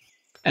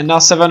 And now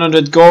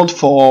 700 gold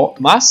for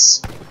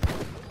mass.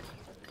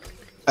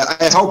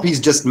 I hope he's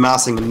just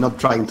massing and not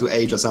trying to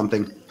age or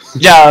something.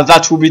 Yeah,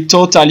 that would be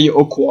totally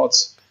awkward.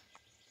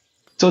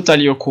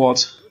 Totally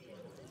awkward.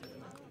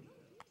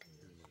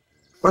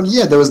 But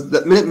yeah,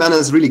 that Minuteman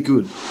is really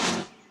good.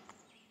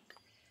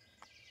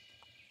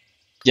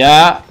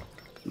 Yeah.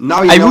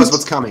 Now he knows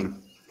what's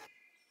coming.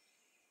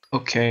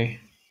 Okay.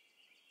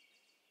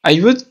 I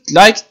would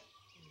like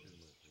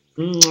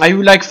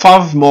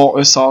 5 more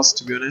USAs,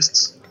 to be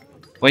honest.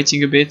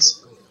 Waiting a bit.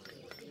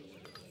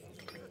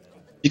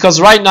 Because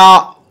right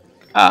now,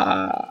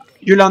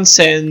 Yulan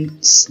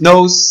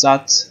knows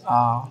that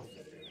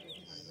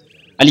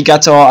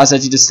Alligator has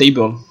added a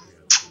stable.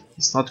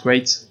 It's not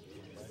great.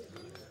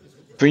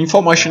 The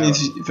information in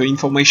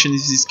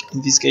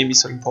this game is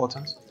so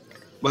important.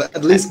 Well,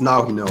 at least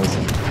now he knows.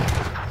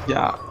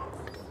 Yeah.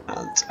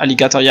 And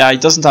Alligator, yeah, he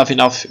doesn't have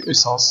enough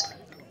USAs.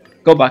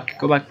 Go back,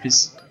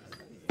 please.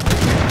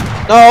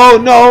 No,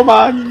 no,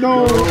 man,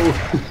 no.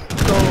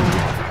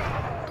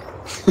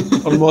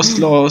 Almost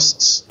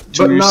lost.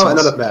 But now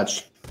another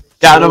match.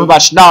 Yeah, another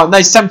match. Now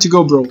it's time to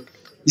go, bro.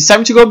 It's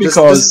time to go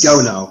because just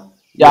go now.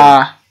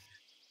 Yeah.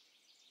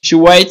 If you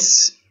wait,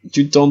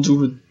 you don't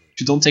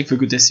take the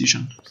good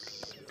decision.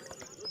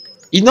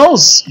 He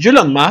knows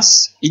Yulan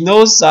mass. He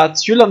knows that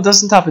Yulan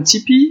doesn't have a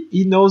TP.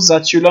 He knows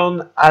that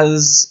Yulan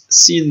has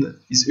seen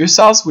his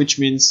USAs, which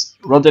means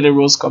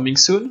Rodellero's coming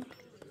soon.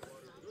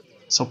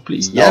 So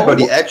please, yeah, no. But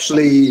he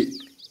actually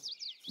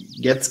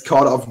gets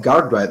caught off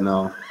guard right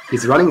now.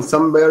 He's running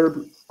somewhere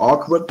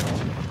awkward.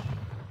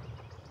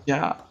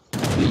 Yeah,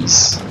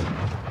 please.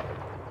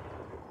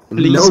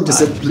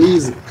 Notice it,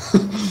 please.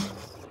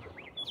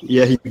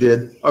 Yeah, he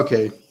did.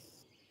 Okay.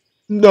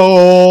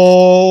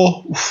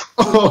 No.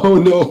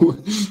 Oh no.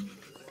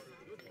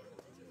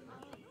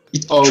 He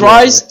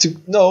tries to.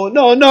 No.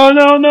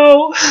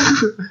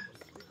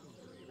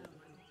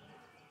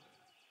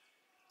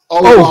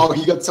 Oh wow,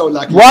 he got so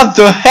lucky. What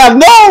the hell?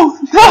 No!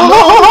 No!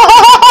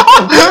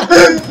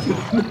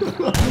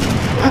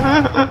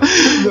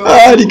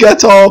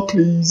 Alligator,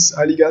 please.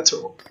 Alligator.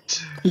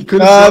 He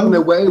could have gotten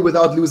away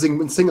without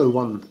losing a single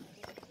one.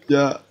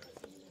 Yeah.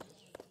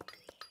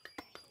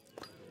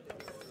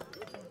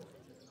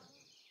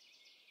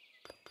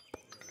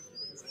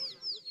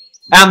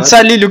 And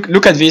sadly,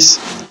 look at this.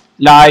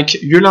 Like,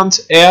 Yulant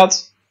aired,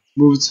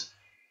 moved.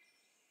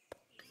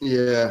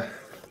 Yeah.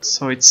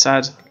 So it's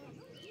sad.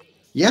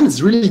 Yeah, and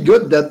it's really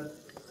good that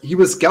he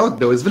will scout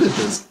those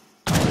villages.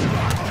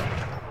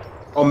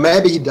 Or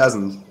maybe he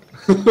doesn't.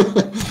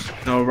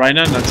 No, right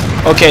now not.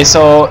 Okay,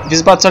 so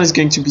this battle is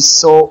going to be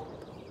so...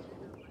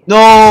 No!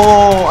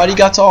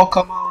 Alligator,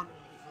 come on!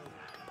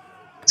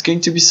 It's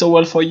going to be so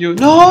well for you.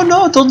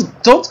 No,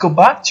 don't go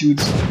back,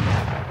 dude.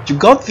 You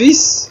got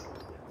this.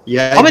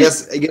 Yeah, I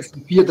guess he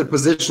feared the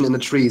position in the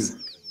trees.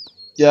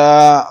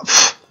 Yeah.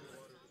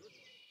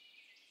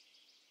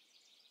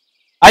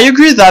 I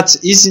agree that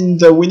he's in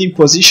the winning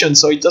position,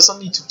 so he doesn't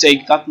need to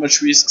take that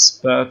much risks,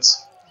 but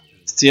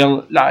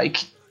still, like,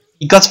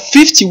 he got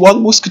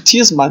 51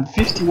 musketeers, man.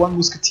 51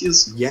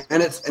 musketeers. Yeah,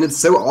 and it's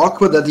so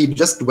awkward that he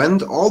just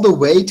went all the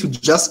way to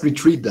just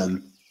retreat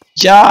then.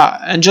 Yeah,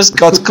 and just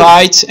got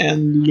kite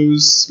and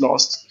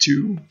lost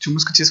two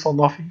musketeers for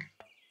nothing.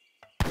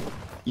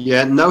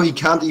 Yeah, now he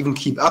can't even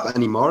keep up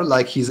anymore,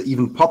 like he's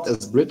even popped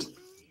as Brit.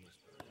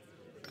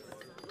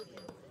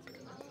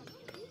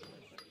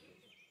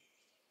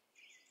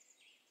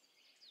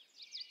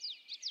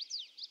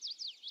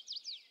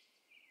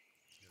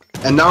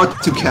 And now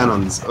 2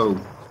 cannons, oh.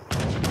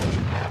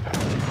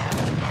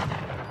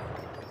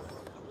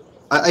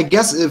 I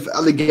guess if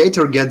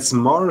Alligator gets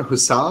more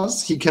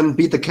hussars, he can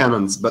beat the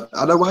cannons, but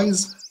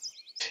otherwise...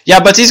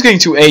 Yeah, but he's going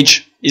to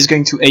age. He's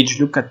going to age.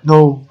 Look at...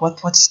 No, what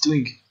he's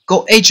doing?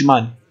 Go age,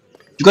 man.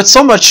 You got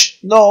so much...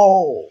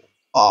 No.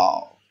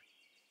 Oh.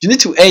 You need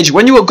to age.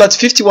 When you got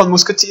 51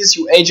 musketeers,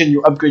 you age and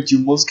you upgrade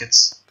your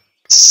muskets.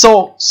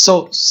 So...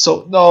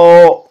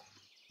 No.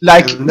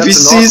 Like,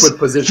 this is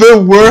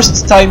the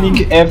worst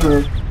timing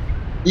ever.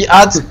 He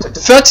had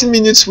 13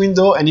 minutes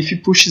window, and if he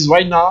pushes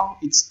right now,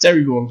 it's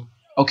terrible.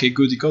 Okay,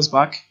 good, he goes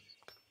back.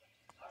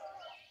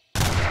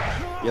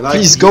 Yeah, like,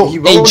 please go. He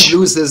won't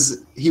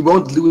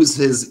lose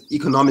his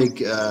economic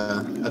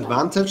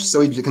advantage,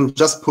 so he can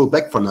just pull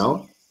back for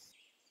now.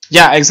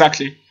 Yeah,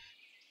 exactly.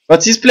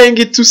 But he's playing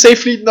it too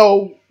safely.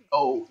 No.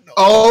 Oh, no.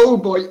 Oh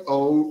boy.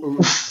 Oh.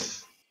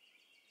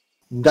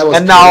 That was.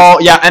 And now,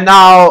 yeah, and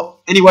now.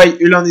 Anyway,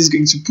 Ulan is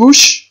going to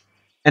push,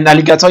 and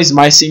Alligator is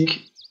missing,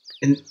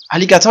 and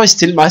Alligator is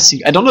still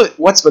missing. I don't know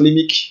what's the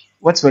limit.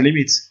 What's the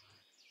limit?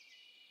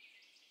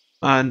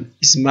 And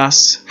his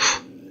mass.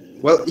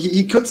 Well,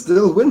 he could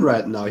still win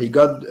right now. He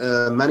got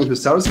many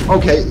hussars.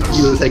 Okay,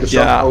 he will take a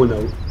shot. Yeah. Oh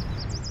no.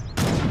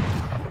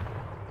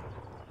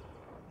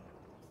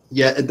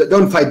 Yeah,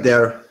 don't fight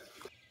there.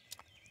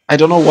 I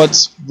don't know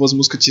what those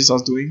musketeers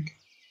are doing.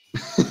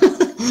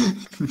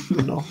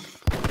 No.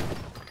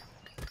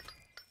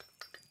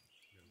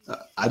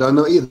 I don't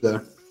know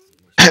either.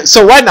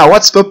 So right now,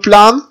 what's the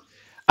plan?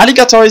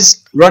 Alligator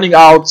is running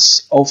out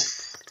of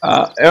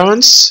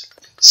urns.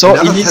 So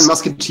Another he needs 10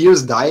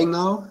 musketeers dying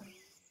now?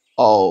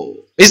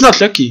 Oh, he's not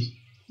lucky.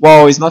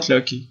 Wow, he's not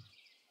lucky.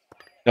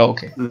 Oh,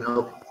 okay.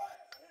 No.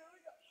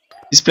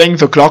 He's playing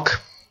the clock.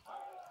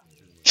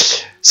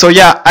 So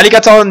yeah,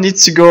 Alligator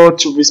needs to go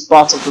to this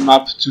part of the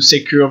map to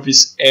secure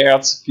this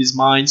airs, these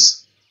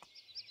mines.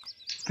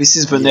 This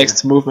is the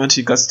next movement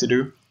he got to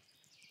do.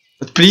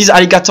 But please,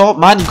 Alligator,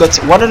 man, you got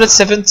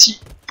 170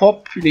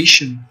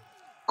 population.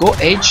 Go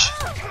age.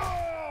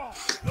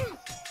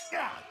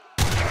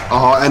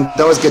 Oh, and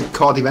those get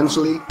caught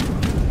eventually.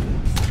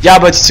 Yeah,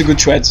 but it's a good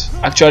trade.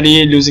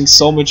 Actually, losing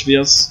so much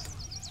Veers,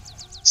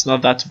 it's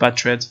not that bad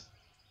trade.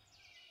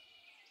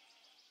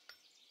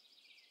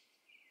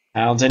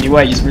 And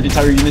anyway, his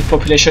military unit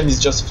population is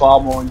just far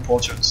more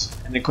important,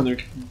 and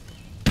economic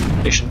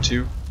population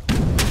too.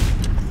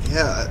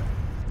 Yeah,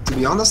 to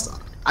be honest,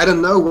 I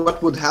don't know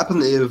what would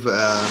happen if...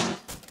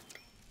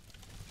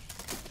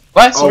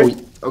 What? Sorry?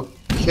 Oh,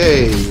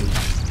 okay.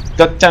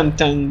 Got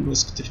 10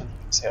 most different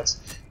sales.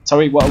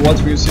 Sorry, what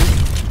were you saying?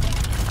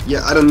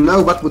 Yeah, I don't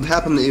know what would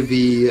happen if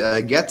he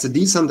gets a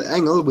decent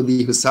angle with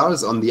the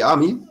hussars on the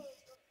army,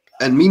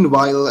 and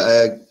meanwhile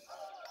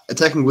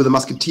attacking with the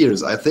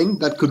musketeers. I think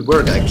that could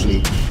work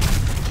actually.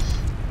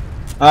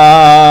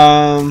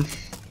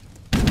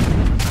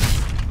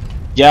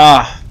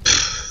 Yeah,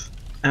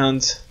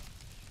 and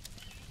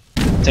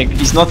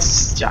he's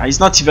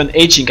not even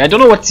aging. I don't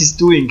know what he's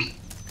doing.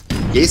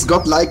 Yeah, he's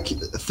got like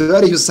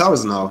 30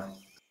 hussars now.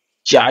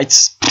 Yeah,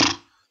 it's...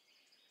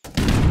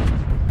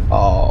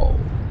 Oh,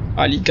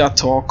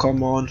 Alligator,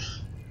 come on.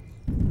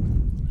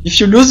 If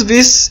you lose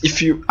this,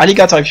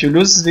 Alligator, if you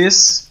lose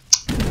this,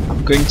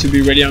 I'm going to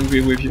be really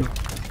angry with you.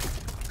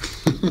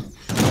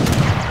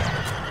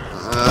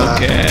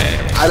 Okay.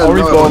 I don't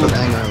know about that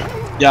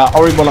angle. Yeah,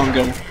 horrible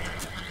angle.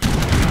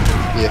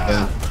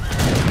 Yeah.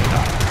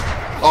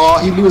 Oh,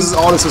 he loses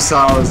all his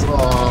hussars. Oh.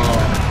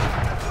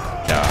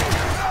 Yeah.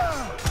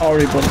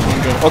 Horrible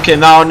angle. Okay,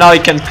 now he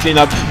can clean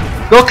up.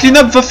 Go clean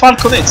up the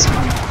falconets.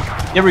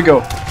 Here we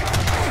go.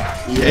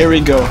 Yeah. Here we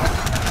go.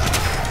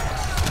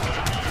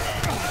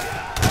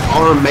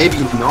 Or maybe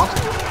not.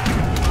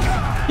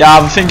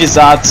 Yeah, the thing is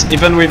that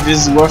even with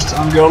this worst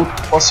angle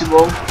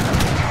possible,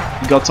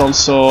 he got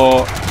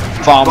also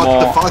far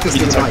more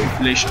military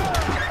population.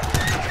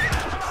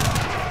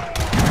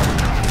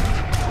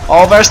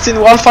 Oh, there's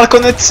still one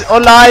falconet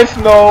alive.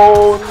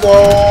 No.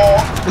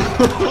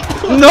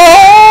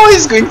 No,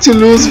 he's going to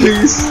lose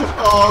this.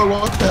 Oh,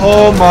 what the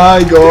Oh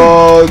my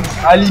god.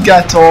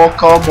 Alligator,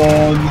 come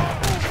on.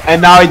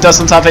 And now he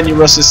doesn't have any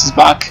resources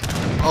back.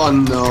 Oh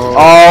no.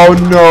 Oh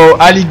no,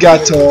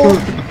 Alligator.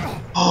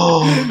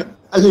 Oh.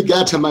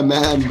 Alligator, my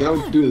man,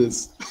 don't do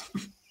this.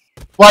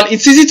 Well,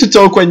 it's easy to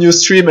talk when you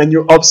stream and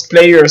you ops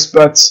players,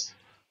 but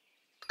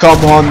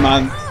come on,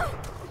 man.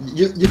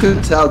 You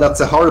could tell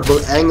that's a horrible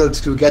angle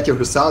to get your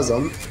hussars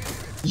on.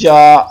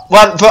 Yeah,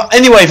 well, but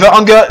anyway, the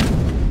angle,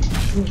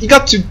 you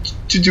got to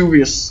do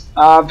this.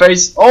 There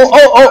is... Oh!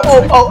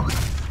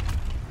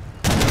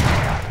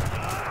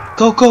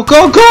 Go,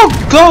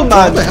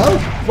 man! What the hell?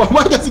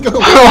 Why does he go?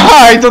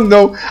 I don't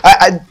know.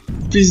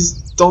 Please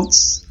don't...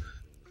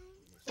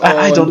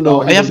 I don't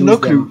know. I have no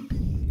clue.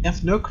 I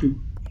have no clue.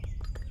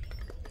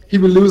 He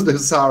will lose the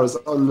Hussars.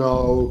 Oh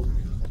no.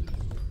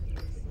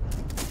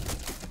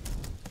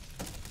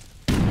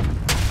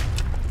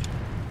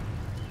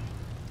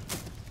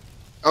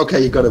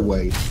 Okay, you got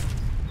away.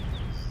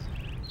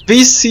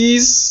 This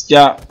is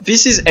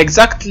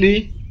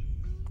exactly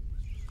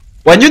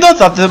when you know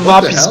that the What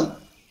map the is. hell?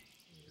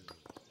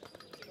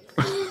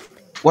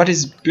 What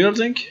is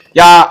building?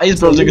 Yeah, he's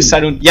building a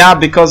saloon. Yeah,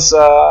 because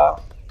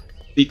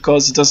he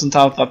doesn't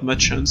have that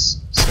much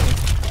chance. So.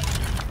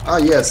 Ah,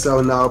 yeah.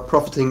 So now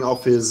profiting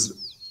off his,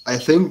 I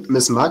think,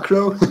 Miss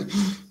Macro.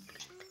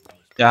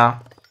 Yeah,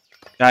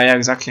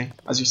 exactly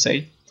as you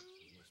say.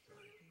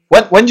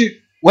 When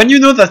you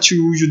know that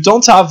you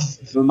don't have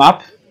the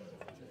map.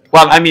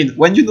 Well, I mean,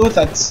 when you know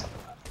that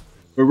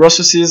the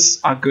resources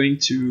are going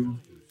to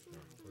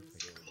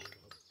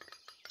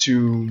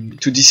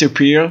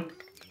disappear,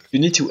 you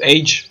need to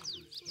age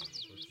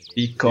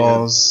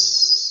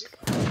because.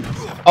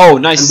 Yeah. Oh,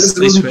 nice! And this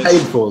nice will be raid.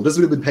 painful. This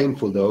will be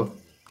painful, though.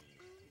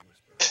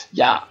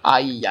 Yeah.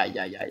 Yeah.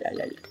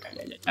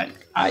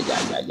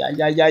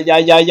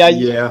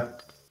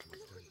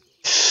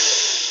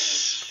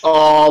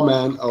 Oh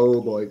man.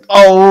 Oh boy.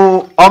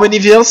 Oh, how many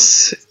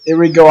vills? Here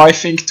we go. I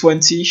think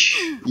 20.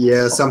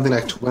 Yeah, something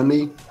like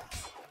 20.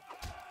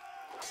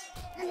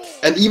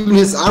 And even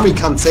his army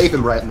can't save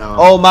him right now.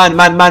 Oh man!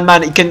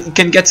 He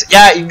can get.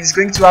 Yeah, he's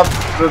going to have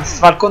the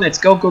falconets.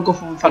 Go for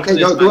falconets. Okay,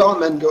 go on,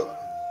 man. Go.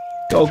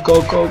 Go.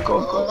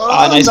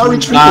 Oh, Nice, now move.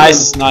 retreat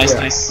nice. again.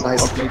 Nice.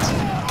 Okay.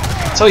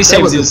 So he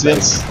saved was these a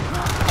vills.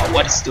 Oh,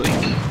 what is doing?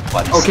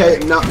 Okay,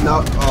 now.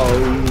 Oh.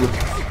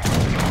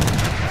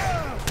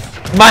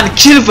 Man,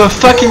 kill the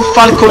fucking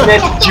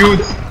falconet,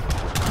 dude.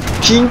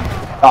 King.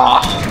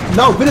 Ah.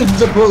 No,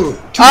 villager pull.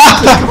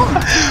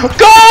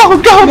 Go,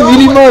 No,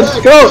 really my mode.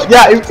 God. Go.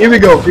 Yeah, here we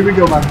go,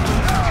 man.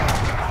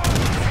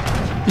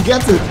 He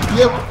gets it.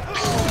 Yep.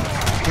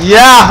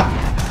 Yeah.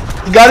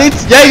 You got it?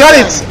 Yeah, you got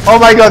it. Oh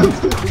my god.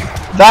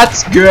 That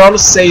girl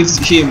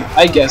saved him,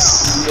 I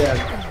guess. Yeah.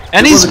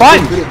 And He he's was a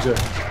fine. good villager.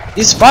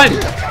 He's fine.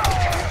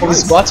 Yeah. For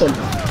this Nice. battle.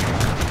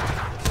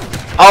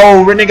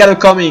 Oh, Renegado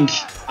coming.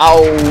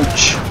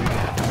 Ouch.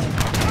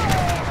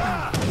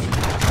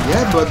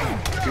 Yeah, but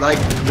like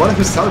one of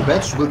his Thar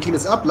batch will clean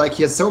us up. Like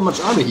he has so much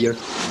army here.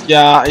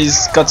 Yeah,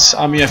 he's got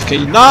army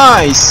FK.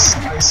 Nice.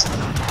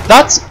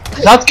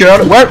 That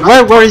girl.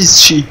 Where is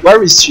she?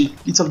 Where is she?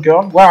 Little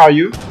girl. Where are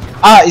you?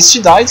 Ah, is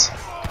she died?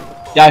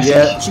 Yeah, I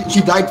think.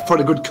 She died for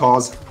the good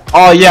cause.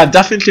 Oh yeah,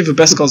 definitely the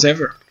best cause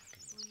ever.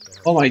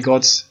 Oh my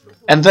god.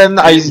 And then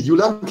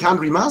Yulan can't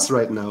remaster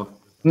right now.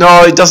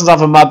 No, it doesn't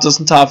have a map,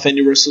 doesn't have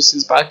any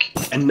resources back.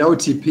 And no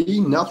TP,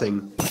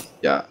 nothing.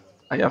 Yeah,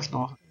 I have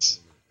no.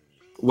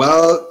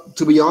 Well,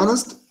 to be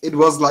honest, it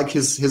was like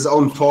his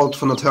own fault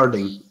for not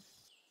hurting.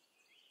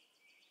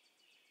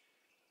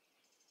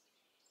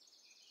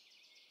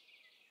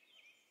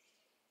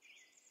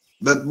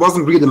 That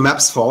wasn't really the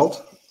map's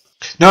fault.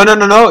 No,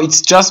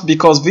 it's just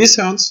because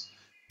Vicent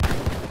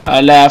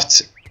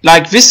left.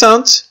 Like,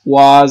 Vicent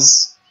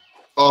was...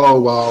 Oh,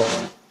 wow.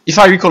 If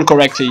I recall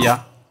correctly,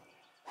 yeah.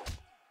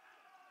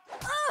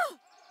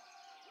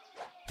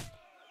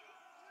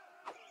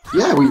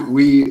 Yeah,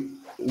 we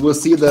will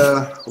see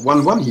the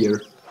 1-1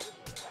 here.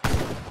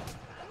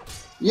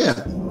 Yeah.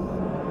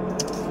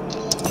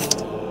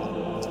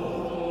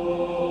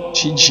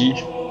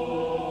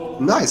 GG.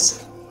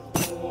 Nice.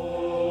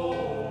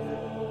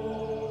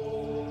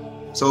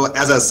 So,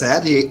 as I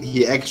said,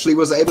 he actually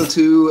was able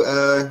to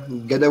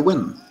get a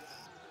win.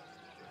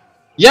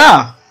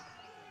 Yeah!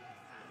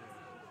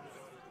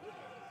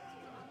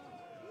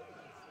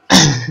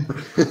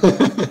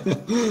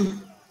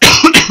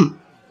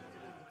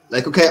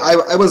 Like, okay,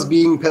 I was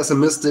being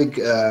pessimistic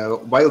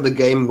while the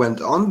game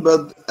went on,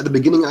 but at the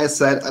beginning I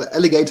said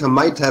Alligator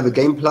might have a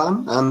game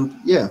plan, and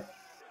yeah.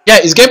 Yeah,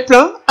 his game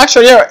plan,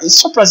 actually, yeah,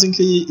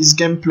 surprisingly, his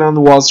game plan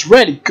was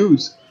really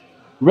good.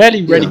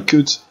 Really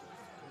good.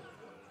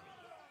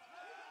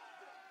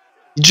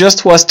 It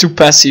just was too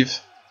passive.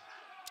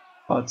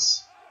 But...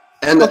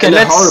 And, okay, and a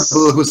let's...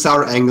 horrible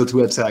Hussar angle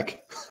to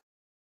attack.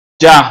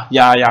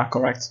 Yeah,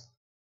 correct.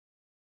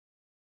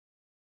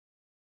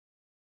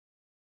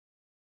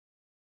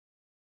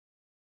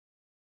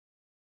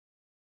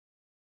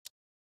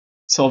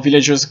 So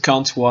villagers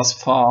count was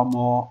far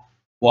more.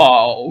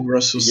 Wow,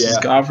 resources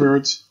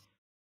gathered,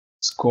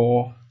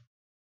 score,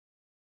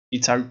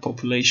 military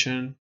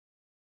population,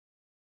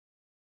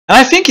 and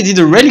I think he did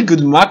a really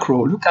good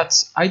macro. Look at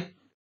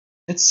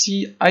let's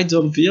see,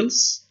 idle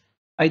vills,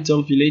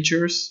 idle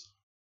villagers.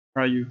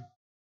 Where are you?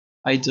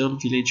 Idle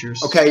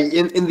villagers. Okay,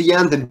 in the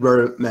end there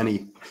were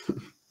many.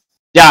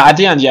 Yeah, at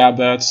the end, yeah,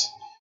 but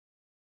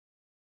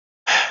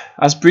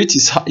as Brit,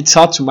 it's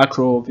hard to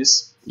macro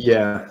this.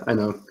 Yeah, I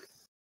know.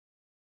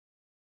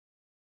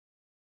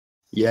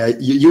 Yeah,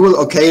 you will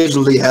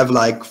occasionally have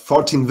like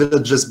 14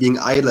 villages being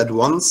idle at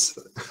once.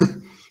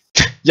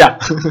 Yeah.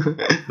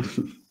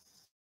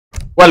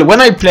 Well,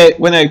 when I play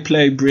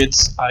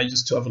Brits, I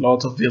used to have a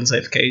lot of vills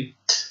AFK.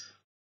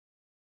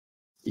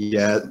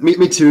 Yeah,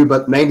 me too,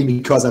 but mainly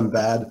because I'm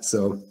bad,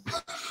 so...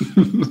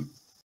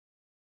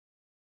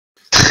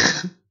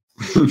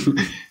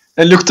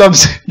 And look Tom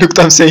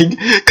saying,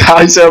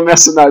 Kaiser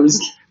mercenaries.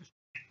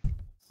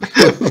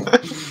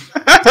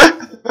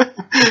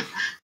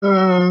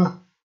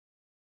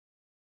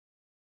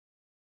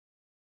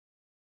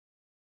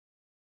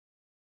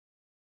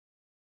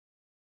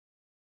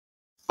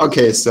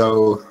 Okay,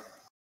 so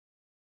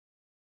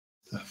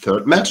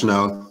third match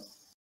now.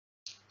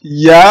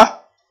 Yeah.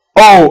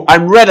 Oh,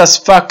 I'm red as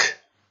fuck.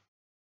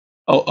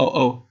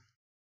 Oh.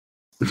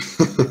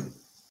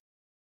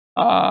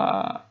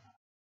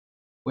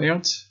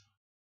 Weird.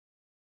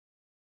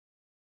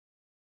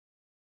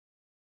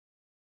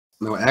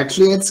 No,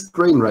 actually, it's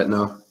green right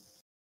now.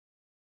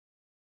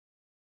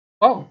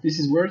 Oh, this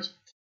is weird.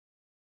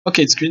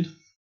 Okay, it's green.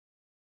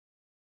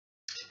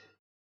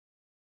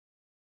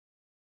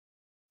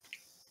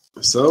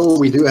 So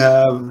we do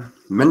have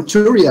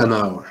Manchuria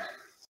now.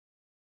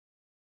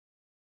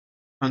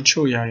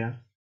 Manchuria, yeah.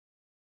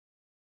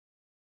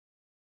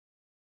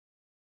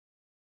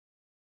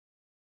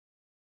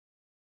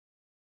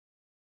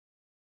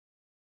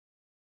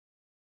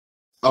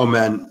 Oh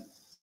man,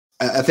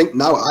 I think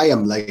now I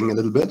am lagging a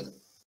little bit.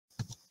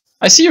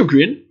 I see you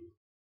green.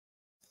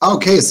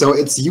 Okay, so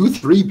it's you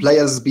three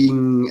players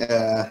being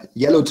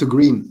yellow to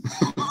green.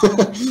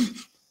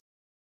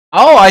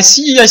 Oh, I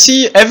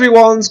see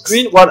everyone's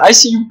green. Well, I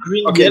see you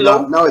green, Okay,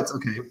 yellow. now it's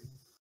okay.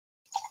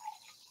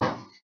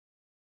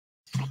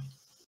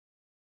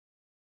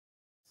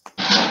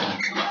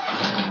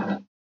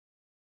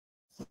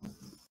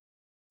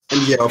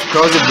 And yeah, of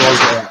course it was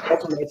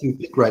alternating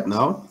pick right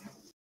now.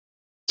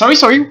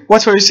 Sorry,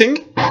 what were you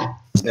saying?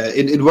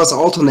 It was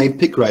alternate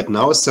pick right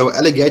now, so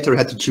Alligator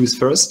had to choose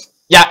first.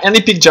 Yeah, and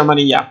he picked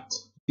Germany, yeah.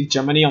 Pick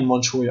Germany on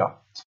Manchuria.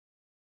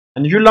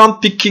 And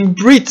Yuland picking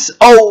Brit.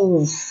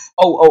 Oh.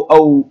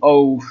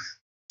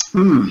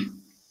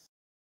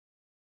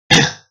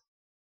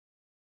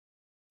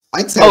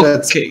 I'd say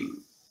that's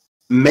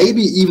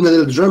maybe even a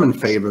little German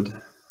favored.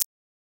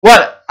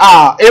 Well,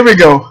 here we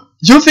go.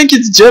 You think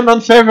it's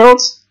German favored?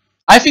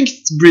 I think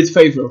it's Brit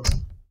favored.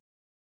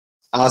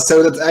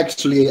 So that's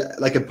actually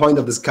like a point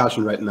of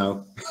discussion right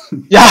now.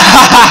 Yeah.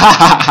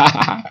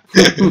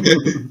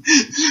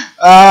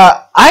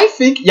 I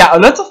think, yeah, a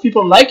lot of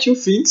people like you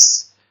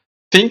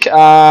think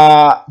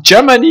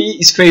Germany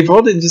is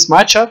favored in this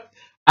matchup.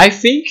 I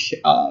think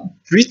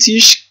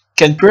British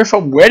can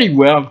perform very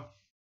well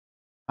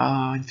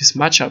in this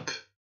matchup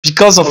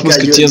because of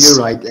Musketeers.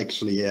 You're right,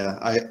 actually, yeah.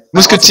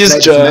 Musketeers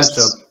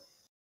just...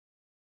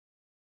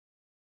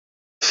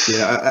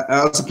 Yeah, I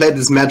also played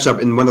this matchup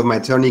in one of my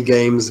tourney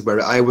games where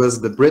I was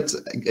the Brit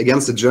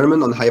against the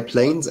German on high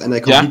plains, and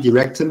I completely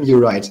wrecked him. You're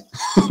right.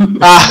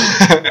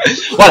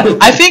 Well,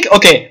 I think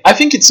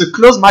it's a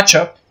close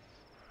matchup,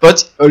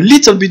 but a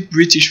little bit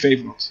British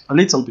favored, a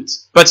little bit.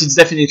 But it's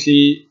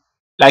definitely,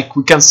 like,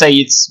 we can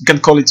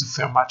call it a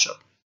fair matchup.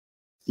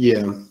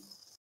 Yeah.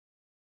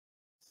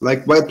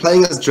 Like, while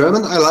playing as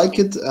German, I like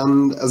it,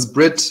 and as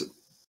Brit,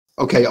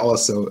 okay,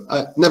 also.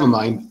 Never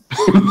mind.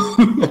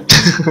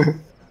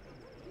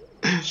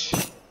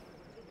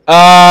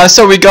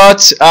 So we got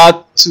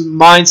two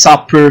mines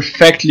are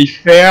perfectly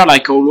fair,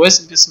 like always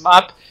in this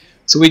map.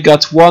 So we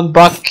got one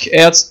back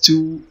herds,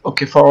 two.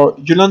 Okay, for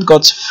Yuland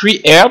got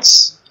 3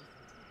 herds,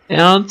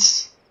 and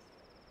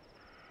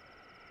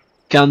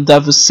can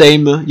have the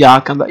same.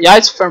 Yeah,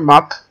 it's a fair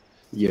map.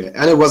 Yeah,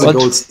 and it was a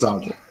gold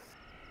start.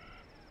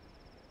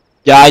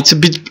 Yeah, it's a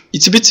bit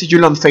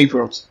Yuland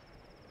favored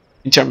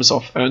in terms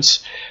of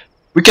earns.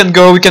 We can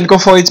go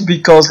for it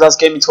because last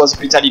game it was a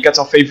bit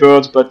alligator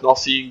favored, but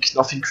nothing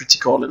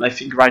critical. And I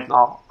think right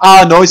now,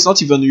 no, it's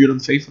not even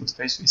Yuland favored.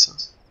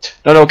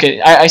 No, okay,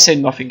 I say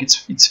nothing.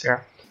 It's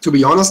fair. To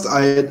be honest,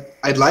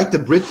 I'd like the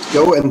Brit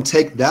go and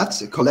take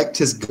that, collect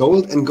his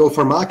gold, and go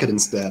for market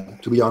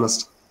instead. To be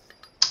honest.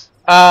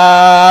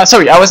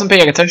 Sorry, I wasn't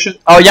paying attention.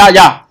 Oh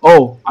yeah.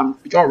 Oh,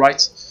 you're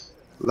right.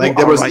 Like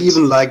there was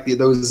even like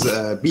those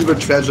beaver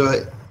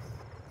treasure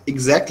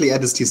exactly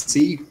at his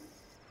TC.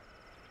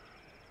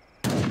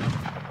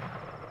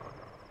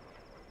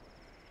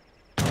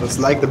 It's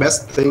like the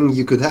best thing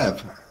you could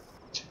have.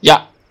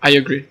 Yeah, I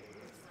agree.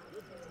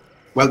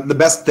 Well, the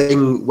best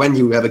thing when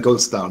you have a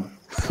gold star.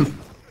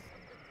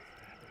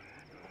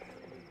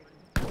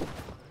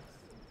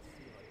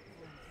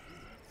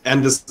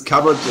 And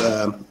discovered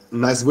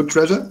nice wood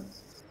treasure.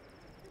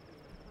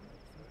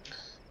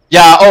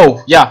 Yeah.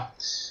 Oh, yeah.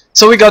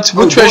 So we got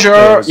wood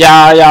treasure.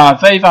 Yeah.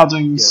 They are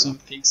doing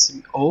something.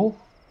 Oh,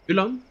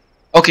 Yuland.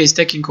 Okay, it's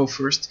taking go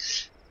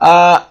first.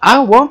 I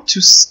want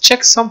to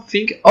check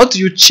something. How do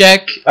you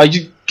check?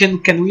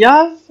 Can we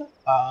have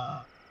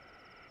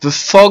the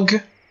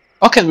fog?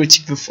 How can we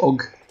check the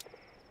fog?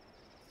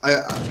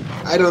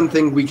 I don't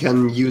think we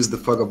can use the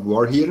fog of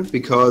war here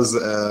because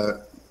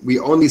we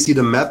only see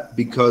the map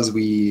because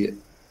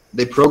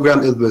they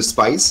programmed it with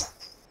spice.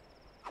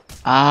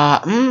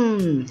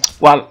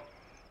 Well,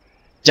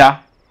 yeah.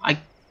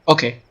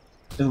 Okay.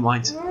 Never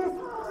mind.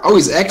 Oh,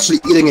 he's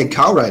actually eating a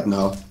cow right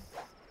now.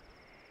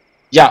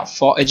 Yeah,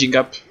 for edging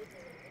up.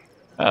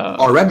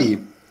 Already?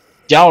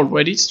 Yeah,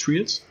 already it's 3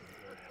 years.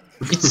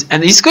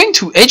 And he's going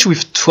to edge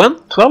with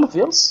 12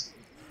 wheels?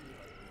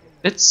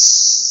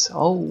 Let's.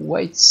 Oh,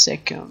 wait a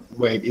second.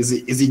 Wait, is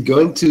he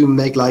going to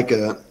make like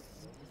a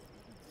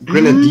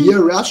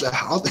grenadier rush?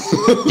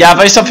 Yeah,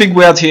 there's something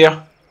weird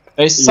here.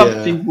 There's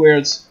something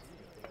weird.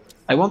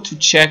 I want to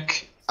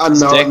check. Oh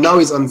no, now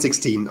he's on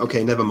 16.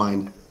 Okay, never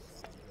mind.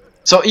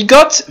 So he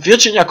got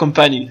Virginia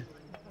Company.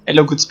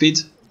 Hello, good speed.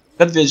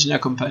 Got Virginia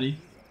Company.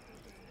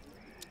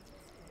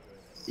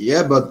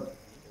 Yeah, but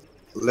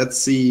let's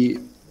see.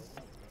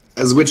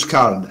 As which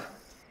card?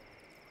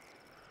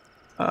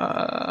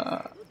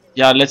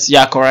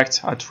 Yeah,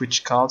 correct. At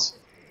which card?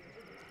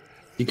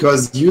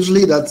 Because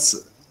usually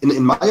that's,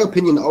 in my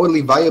opinion,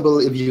 only viable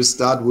if you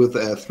start with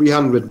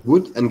 300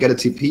 wood and get a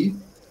TP.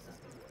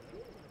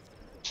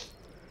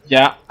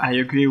 Yeah, I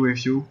agree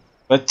with you.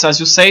 But as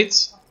you said,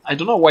 I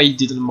don't know why he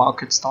didn't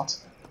market start.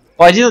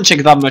 Well, I didn't check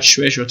that much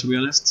treasure, to be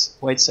honest.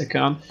 Wait a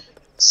second.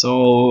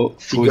 So,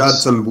 he got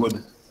some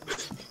wood.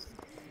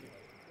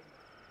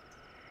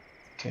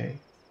 Okay.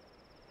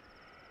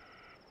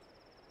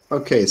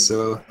 Okay,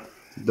 so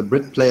the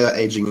Brit player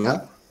aging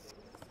up.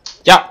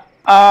 Yeah,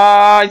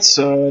 it's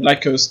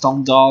like a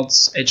standard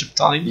age of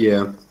time.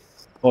 Yeah.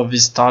 For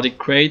this starting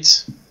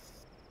crate.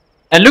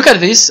 And look at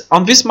this.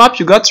 On this map,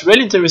 you got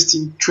really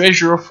interesting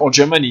treasure for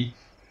Germany.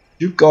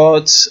 You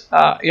got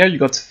here. You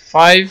got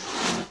 5%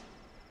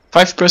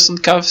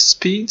 cav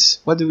speed.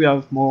 What do we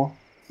have more?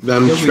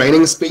 Then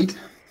training speed.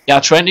 Yeah,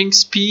 training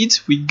speed.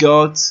 We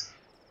got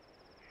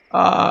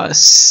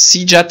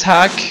siege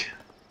attack.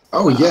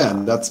 Oh yeah,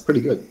 that's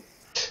pretty good.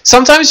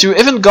 Sometimes you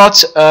even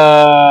got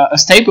a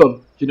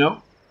stable, you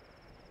know?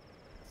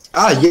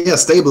 Ah yeah,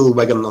 stable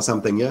wagon or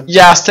something, yeah?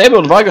 Yeah,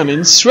 stable wagon,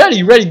 and it's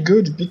really, really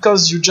good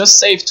because you just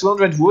save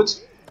 200 wood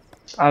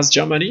as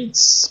Germany.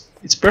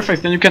 It's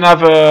perfect, and you can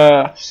have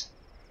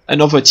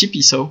another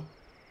TP, so.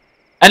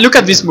 And look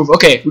at this move.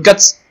 Okay,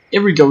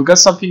 here we go, we got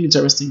something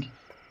interesting.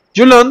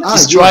 Yulon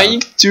is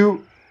trying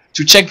to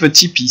check the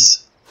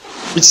TPs.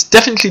 It's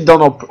definitely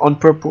done on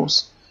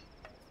purpose.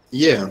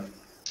 Yeah.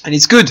 And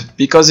it's good,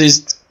 because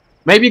he's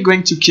maybe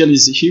going to kill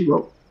his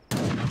hero.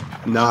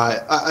 Nah,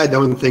 I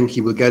don't think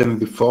he will get him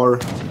before.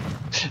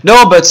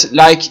 No, but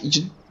like,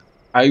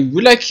 I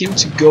would like him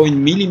to go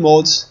in melee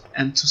mode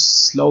and to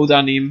slow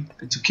down him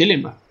and to kill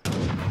him.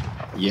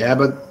 Yeah,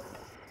 but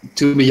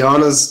to be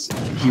honest,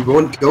 he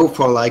won't go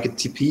for like a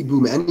TP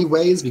boom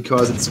anyways,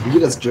 because it's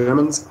weird as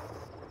Germans.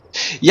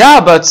 Yeah,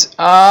 but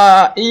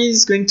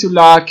he's going to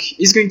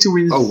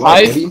win 5.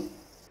 Maybe?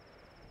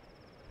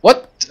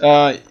 What?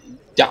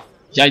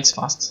 Yeah, it's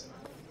fast.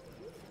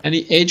 And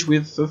he age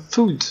with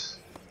food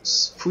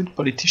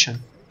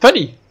politician.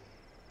 Funny.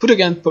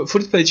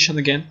 Food politician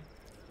again.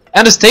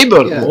 And a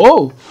stable. Yeah.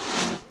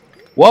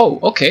 Whoa,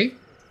 okay.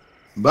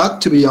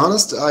 But to be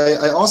honest,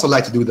 I also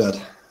like to do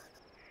that.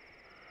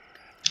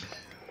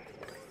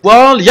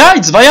 Well, yeah,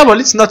 it's viable.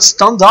 It's not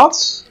standard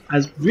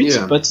as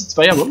Brit, but it's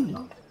viable.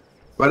 Yeah.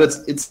 But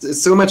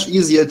it's so much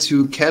easier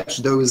to catch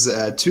those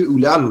 2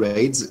 Ulan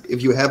raids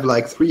if you have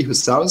like 3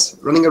 hussars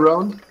running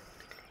around.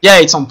 Yeah,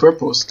 it's on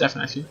purpose,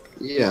 definitely.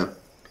 Yeah.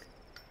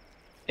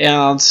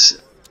 And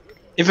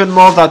even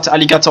more that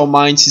Alligator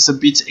Mines is a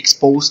bit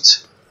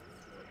exposed.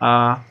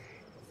 And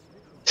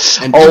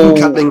even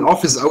cutting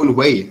off his own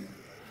way.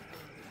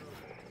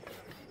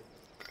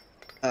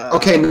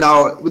 Okay,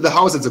 now with the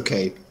house it's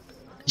okay.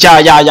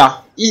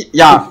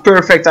 Yeah,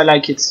 perfect, I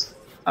like it.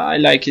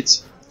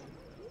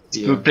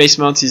 The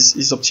placement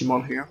is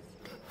optimal here.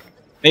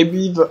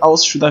 Maybe the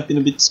house should have been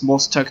a bit more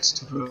stuck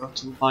to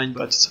the mine,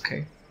 but it's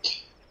okay.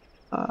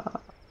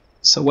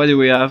 So what do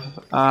we have?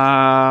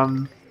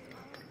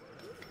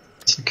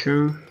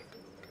 Tinker.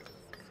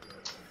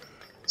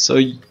 So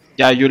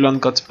yeah, Yulon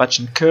got Patch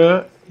and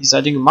Kerr. He's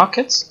adding a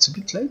market. It's a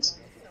bit late.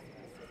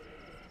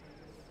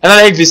 And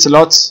I like this a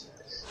lot.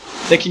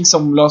 Taking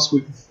some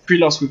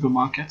pre-loss with the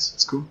market.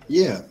 It's cool.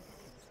 Yeah.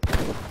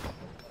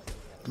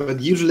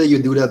 But usually you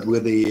do that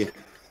with the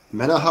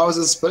manor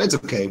houses, but it's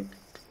okay.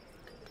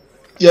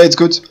 Yeah, it's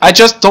good. I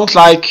just don't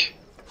like.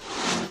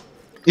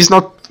 He's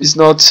not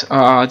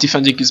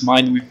defending his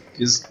mine with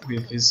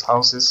his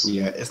houses.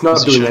 Yeah, it's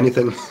not doing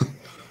anything.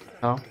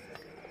 No.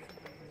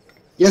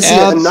 Yes,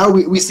 yeah, and now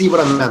we see what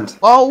I meant.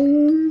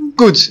 Oh,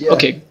 good. Yeah.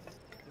 Okay.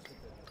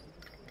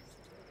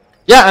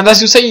 Yeah, and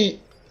as you say,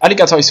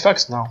 Alligator is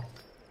fucked now.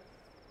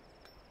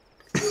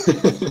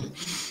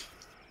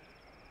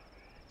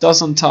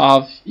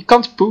 He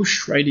can't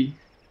push, really.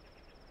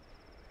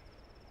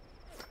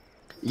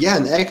 Yeah,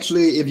 and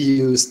actually, if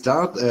you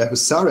start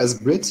Hussar as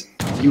Brit,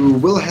 you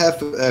will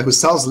have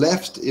Hussars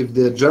left if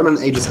the German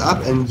ages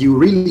up, and you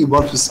really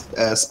want to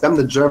spam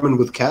the German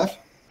with Cav.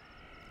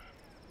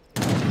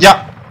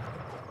 Yeah,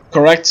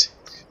 correct.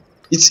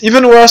 It's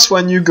even worse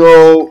when you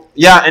go.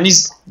 Yeah, and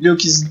he's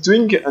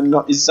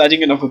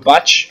adding another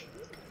batch,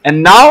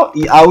 and now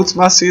he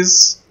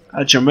outmasses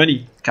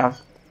Germany,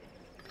 Cav.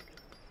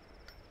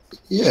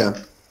 Yeah,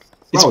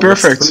 it's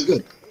perfect. That's pretty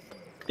good.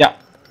 Yeah.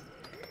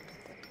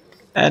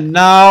 And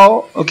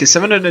now, okay,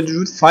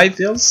 705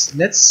 deals.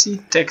 Let's see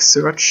tech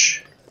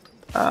search.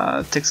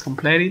 Text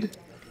completed.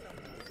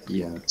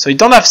 Yeah. So you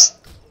don't have.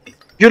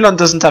 Yulon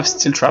doesn't have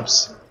steel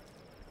traps.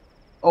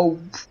 Oh.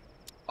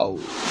 Oh.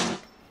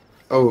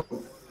 Oh.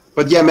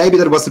 But yeah, maybe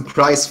that was the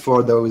price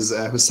for those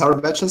Hussar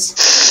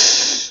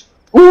badges.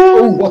 Ooh.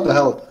 Oh, what the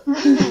hell?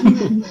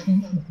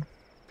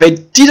 They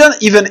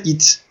didn't even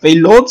eat. They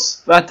load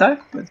the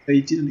attack, but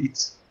they didn't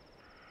eat.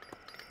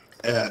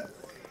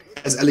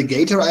 As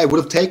alligator, I would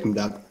have taken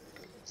that.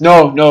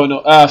 No.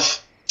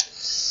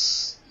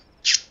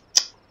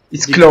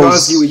 It's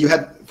because close. you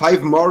had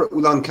 5 more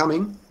Ulan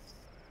coming.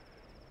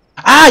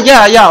 Ah,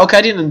 yeah. Okay,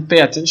 I didn't pay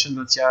attention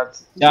that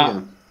yet.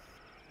 Yeah.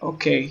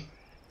 Okay.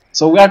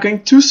 So we are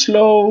going too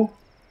slow.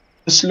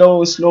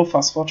 Slow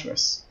fast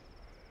fortress.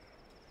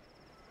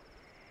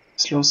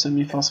 Slow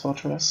semi fast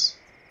fortress.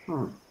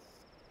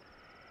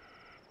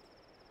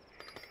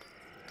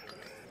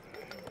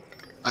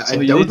 I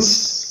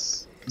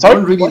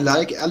don't really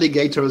like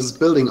Alligator's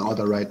building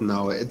order right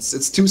now.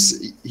 It's too.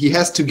 He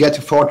has to get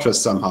to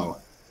fortress somehow.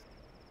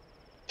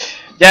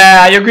 Yeah,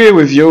 I agree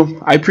with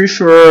you. I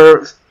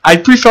prefer,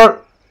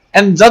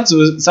 and that's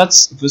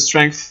the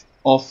strength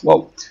of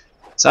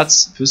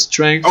That's the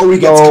strength. Oh, he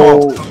gets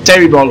caught.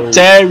 Terrible.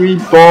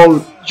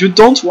 You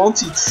don't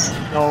want it.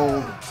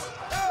 No.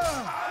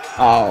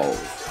 Oh.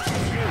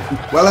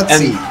 Well, let's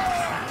see.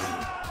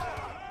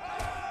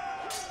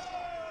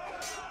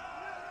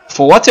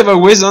 For whatever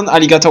reason,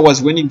 Alligator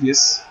was winning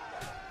this.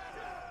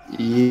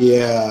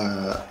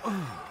 Yeah.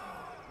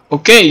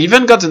 Okay,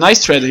 even got a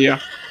nice trade here.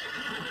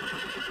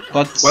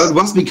 But well, it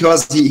was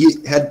because he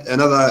had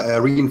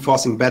another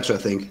reinforcing badge, I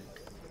think.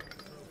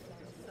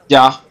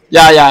 Yeah,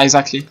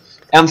 exactly.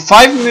 And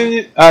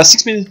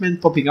 6 minute men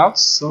popping out,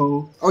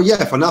 so... Oh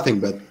yeah, for nothing,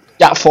 but...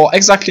 Yeah, for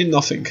exactly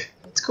nothing.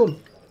 It's cool.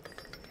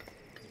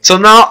 So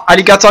now,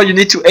 Alligator, you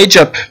need to age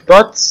up,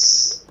 but...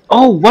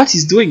 Oh, what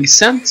he's doing?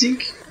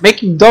 Sending?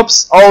 Making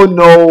dubs? Oh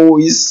no,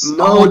 he's...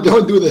 No,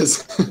 don't do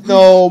this.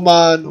 No,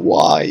 man,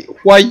 why?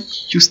 Why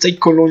you stay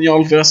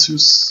colonial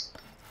versus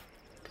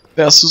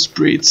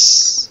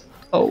breeds?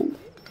 Oh.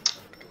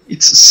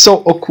 It's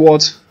so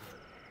awkward.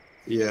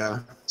 Yeah.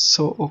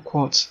 So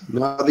awkward.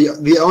 No,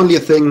 the only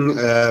thing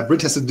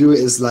Brit has to do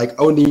is like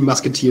only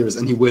musketeers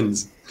and he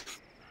wins.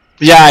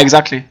 Yeah,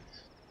 exactly.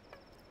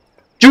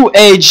 You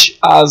age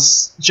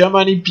as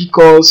Germany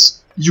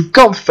because you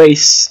can't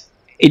face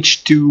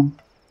H2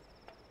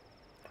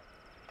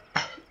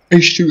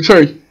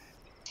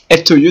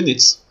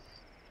 units.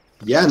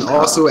 Yeah, and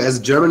also as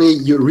Germany,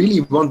 you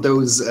really want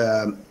those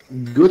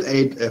good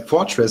aid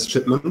fortress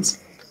shipments.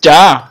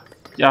 Yeah,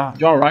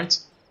 you're right.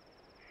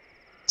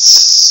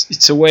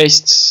 It's a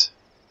waste.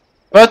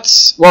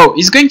 But, whoa,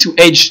 he's going to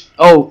age.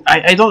 Oh,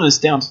 I don't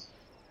understand.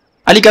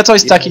 Alligator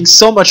is stacking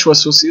so much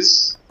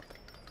resources.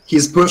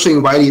 He's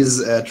pushing while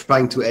he's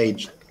trying to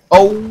age.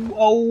 Oh.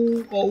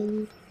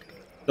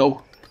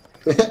 No.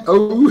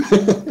 Oh.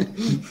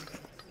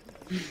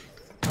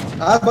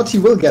 But he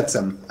will get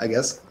some, I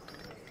guess.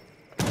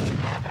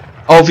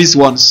 Oh, these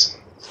ones.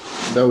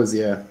 Those,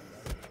 yeah.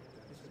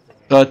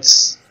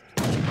 But...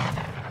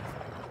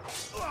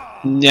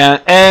 Yeah,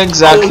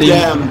 exactly.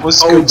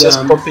 Moscow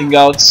just popping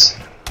out.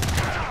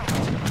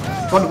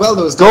 But well,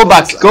 those go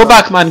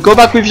back, man. Go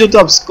back with your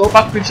dubs.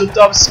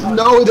 Man.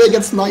 No, they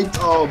get sniped.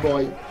 Oh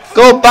boy.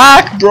 Go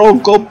back, bro.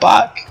 Go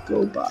back.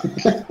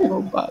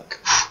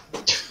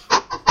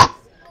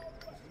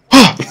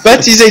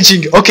 But he's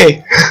aging.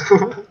 Okay.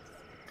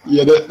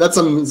 Yeah, that's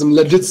some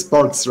legit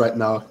sports right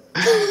now.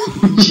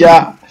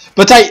 Yeah.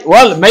 But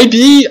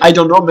maybe I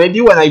don't know. Maybe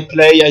when I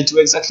play, I do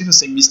exactly the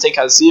same mistake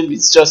as him.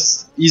 It's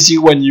just easy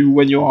when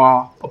you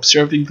are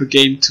observing the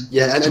game to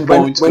and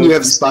when you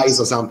have spies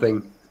or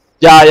something.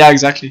 Yeah,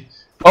 exactly.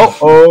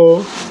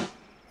 Oh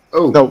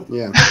no.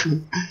 Yeah.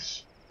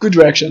 Good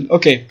reaction.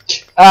 Okay.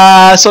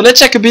 So let's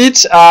check a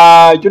bit.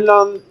 Alligator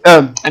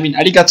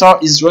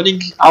is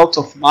running out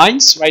of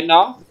mines right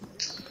now.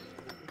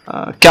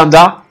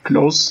 Kanda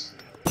close.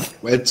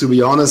 Well, to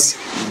be honest,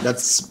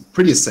 that's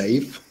pretty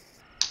safe.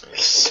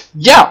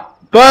 Yeah,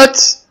 but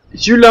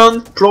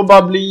Yulan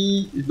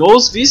probably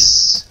knows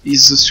this.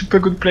 He's a super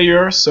good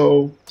player,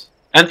 so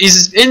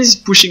he's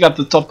pushing at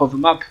the top of the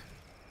map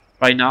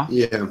right now.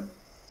 Yeah.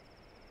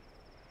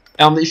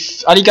 And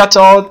if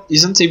Alligator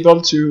isn't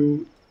able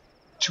to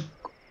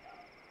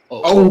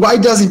oh, why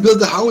does he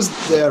build a house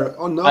there?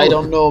 Oh no. I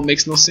don't know,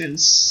 makes no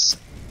sense.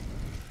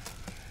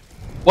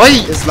 Why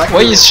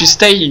is she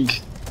staying?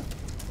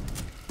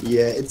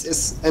 Yeah,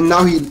 it's and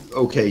now he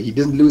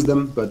didn't lose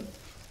them, but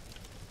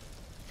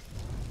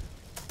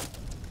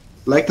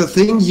like the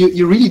thing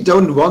you really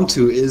don't want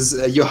to is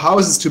your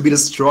house is to be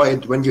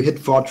destroyed when you hit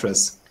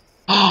fortress.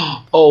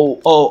 Oh.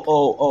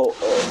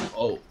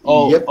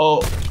 Yep.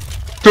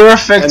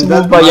 Perfect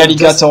move by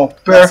Alligator.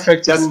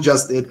 Perfect. That's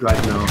just it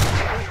right now.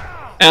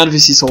 And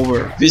this is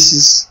over. This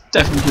is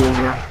definitely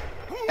over.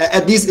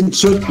 At least it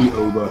should be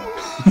over.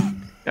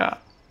 Yeah.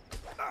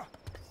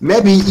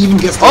 Maybe he even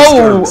gets.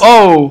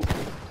 Oh.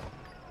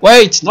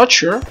 Wait, not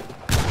sure.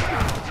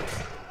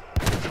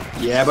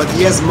 Yeah, but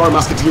he has more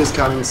musketeers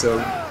coming,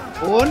 so.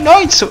 Oh no,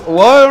 it's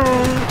oh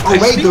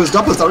wait, those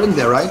doubles are in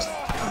there, right?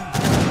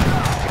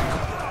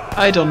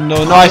 I don't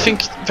know. No, I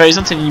think there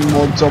isn't any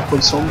more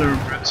doubles on there,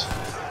 but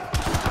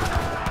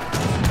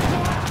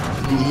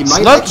He It's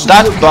might not actually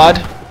that look- bad.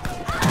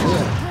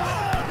 Yeah.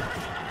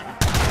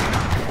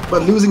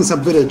 But losing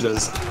some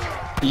villagers.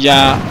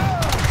 Yeah,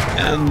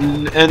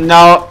 and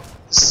now.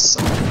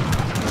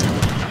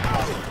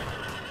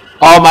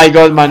 Oh my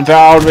god, man! They're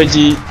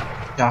already.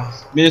 Yeah,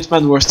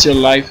 Minutemen were still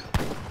alive.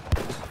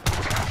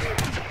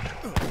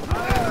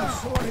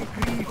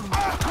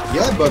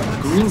 Yeah, but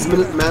Green's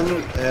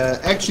Minutemen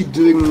actually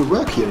doing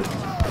work here.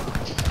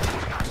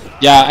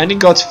 Yeah, and he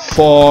got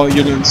 4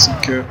 units in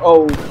curve.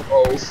 Oh,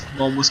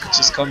 more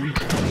musketeers coming.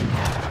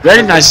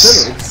 Very nice.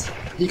 Still,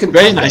 he can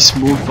Very counter. nice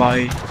move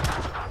by.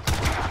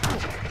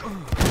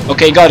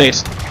 Okay, got it.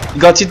 He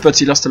got it, but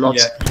he lost a lot.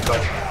 Yeah, he got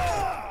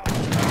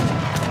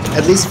it.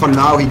 At least for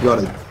now, he got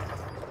it.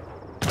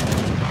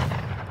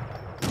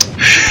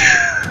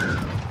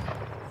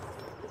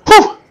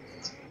 Whew!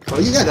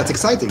 Well, yeah, that's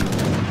exciting.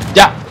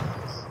 Yeah.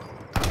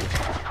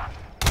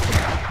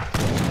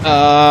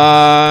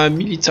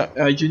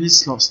 Military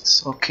units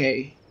lost.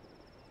 Okay.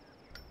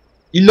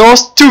 He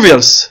lost 2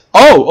 wheels.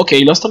 Oh, okay.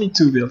 He lost only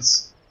 2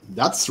 wheels.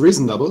 That's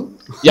reasonable.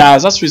 Yeah,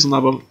 that's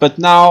reasonable. But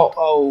now,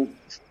 oh,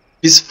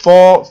 these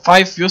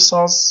 5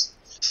 users.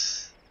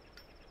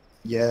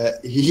 Yeah,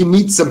 he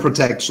needs some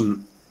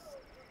protection.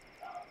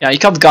 Yeah, he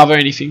can't gather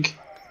anything.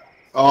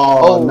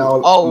 Oh,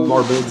 no, oh.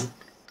 more builds.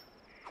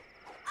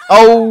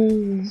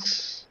 Oh.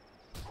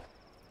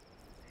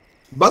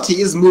 But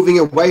he is moving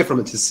away from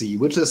it, you see,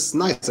 which is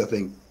nice, I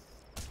think.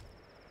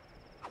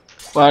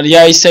 Well,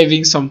 yeah, he's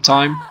saving some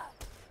time,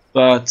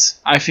 but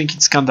I think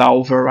it's kinda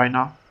over right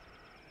now.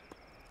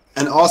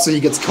 And also he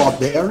gets caught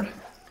there.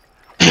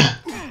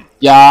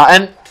 Yeah,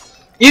 and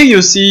here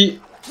you see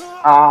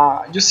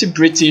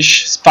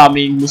British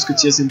spamming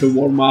musketeers in the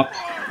world map.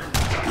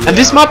 Yeah. And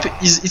this map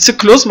it's a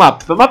closed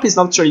map. The map is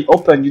not really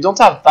open. You don't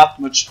have that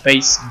much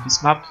space in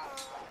this map,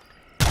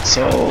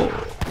 so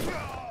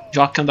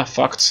you are kinda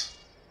fucked.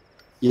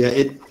 Yeah,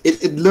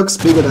 it looks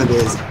bigger than it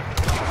is.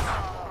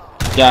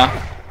 Yeah.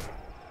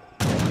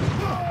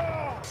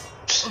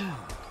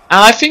 And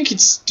I think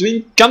it's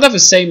doing kind of the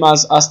same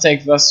as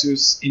Aztec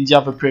versus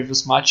India the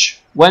previous match.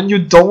 When you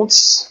don't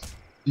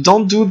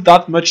do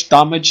that much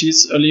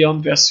damages early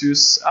on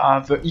versus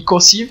the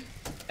Eco-Sieve,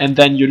 and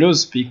then you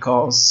lose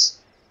because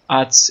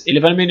at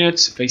 11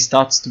 minutes they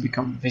start to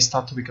become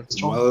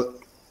strong. Well,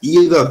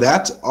 either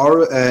that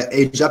or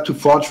age up to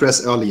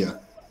Fortress earlier.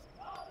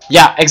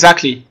 Yeah,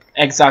 exactly.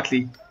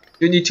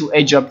 You need to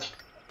age up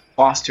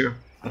faster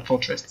at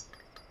Fortress.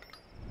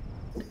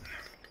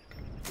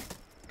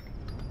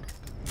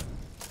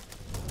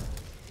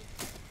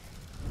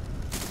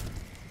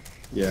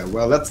 Yeah,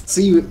 well, let's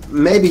see.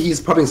 Maybe he's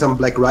popping some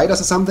Black Riders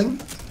or something.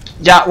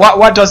 Yeah,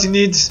 what does he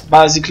need?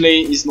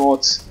 Basically, it's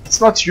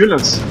not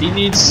units. He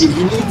needs He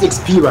needs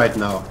XP right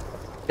now.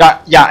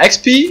 yeah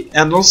XP,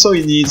 and also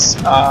he needs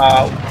He's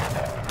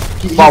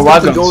Wow,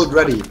 got the wagons. gold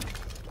ready.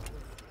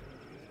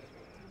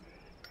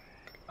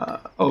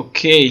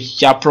 okay,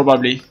 yeah,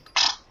 probably.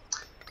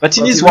 But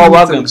he But needs he war really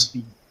needs some wagons.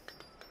 XP.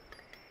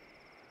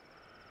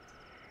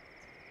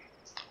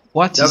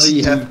 What Does is he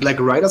he have doing? Black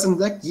Riders in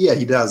deck? Yeah,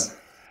 he does.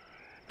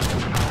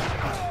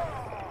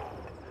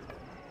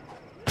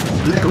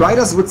 Black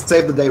Riders would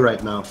save the day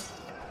right now.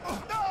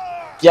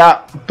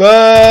 Yeah,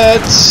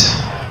 but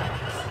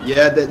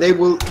Yeah, they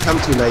will come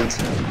too late.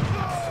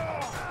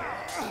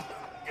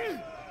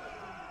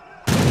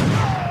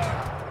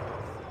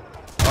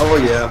 Oh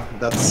yeah,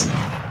 that's...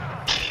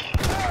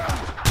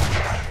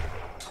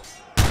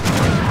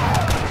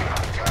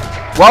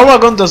 war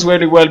wagon does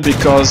really well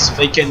because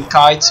they can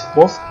kite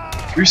both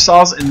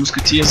hussars and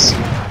musketeers.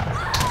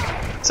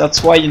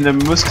 That's why in the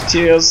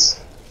musketeers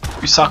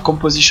hussar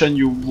composition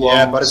you want.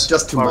 Yeah, but it's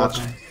just too war much.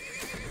 wagon.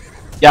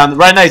 Yeah, and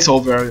right now it's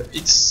over.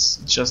 It's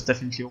just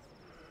definitely over.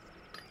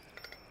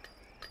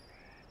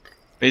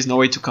 There's no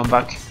way to come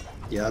back.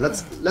 Yeah,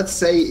 let's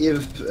say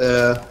if...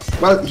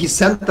 well, he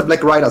sent the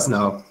Black Riders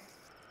now.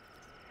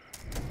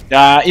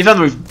 Yeah, even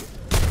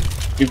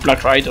with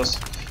Black Riders,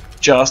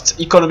 just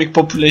economic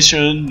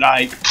population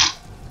like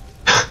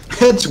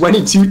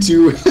 22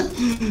 to,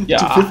 Yeah.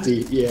 to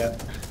 50, yeah.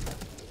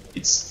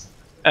 it's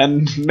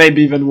and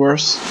maybe even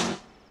worse.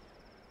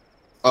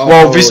 Oh,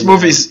 Well, this yeah.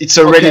 move it's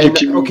already okay,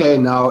 looking. okay,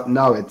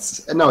 now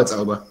it's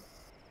over.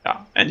 Yeah,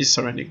 and it's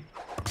surrendering.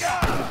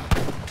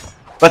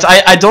 But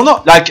I don't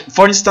know. Like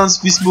for instance,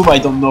 this move I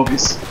don't know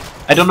this.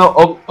 I don't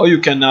know how you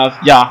can have.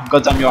 Yeah,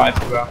 goddamn you're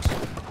everywhere.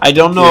 I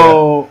don't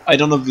know. I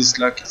don't know this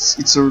luck.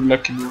 It's a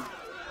lucky move.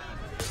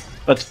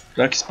 But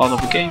luck is part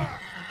of the game.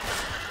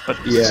 But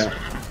Yeah.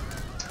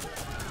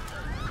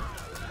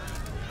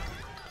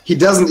 He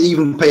doesn't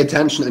even pay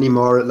attention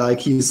anymore, like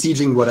he's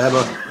sieging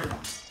whatever.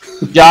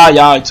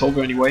 yeah, it's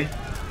over anyway.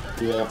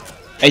 Yeah.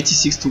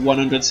 86 to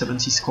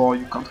 170 score.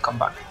 You can't come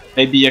back.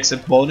 Maybe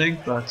except boarding,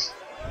 but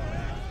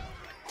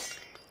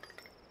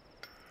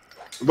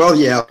Well,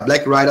 yeah,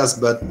 Black Riders,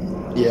 but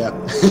yeah.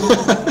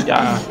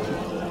 yeah,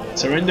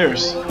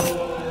 surrenders.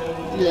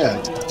 Yeah.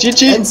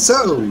 GG. And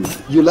so,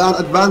 Yulan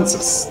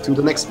advances to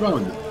the next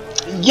round.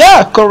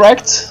 Yeah,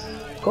 correct.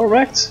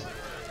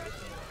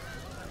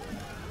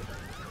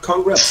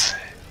 Congrats.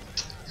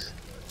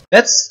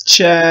 Let's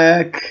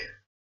check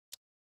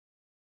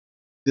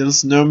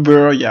this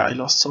number. Yeah, I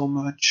lost so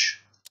much.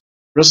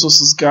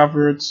 Resources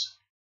gathered.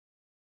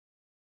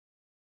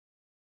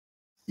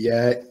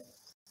 Yeah,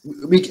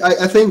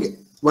 I think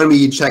when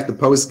we check the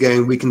post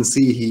game, we can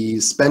see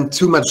he spent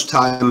too much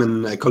time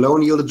in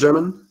colonial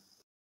German.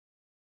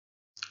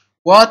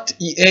 What?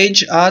 He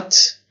aged at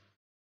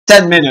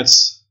 10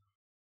 minutes.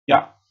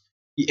 Yeah,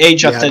 he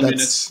aged at 10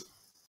 minutes.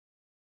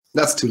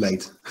 That's too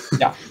late.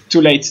 Yeah,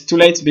 too late. Too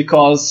late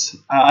because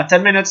at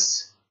 10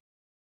 minutes,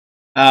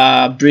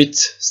 Brit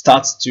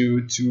starts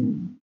to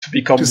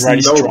become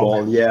really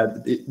strong. Yeah,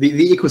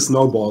 the eco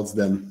snowballs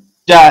then.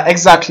 Yeah,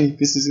 exactly.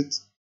 This is it.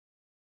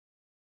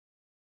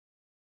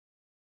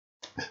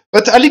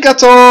 But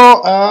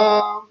Alligator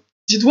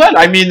did well.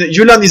 I mean,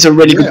 Yulan is a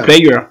really good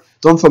player.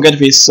 Don't forget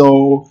this.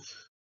 So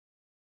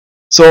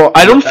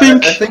I don't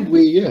think. I think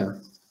we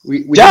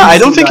I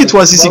don't think it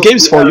was easy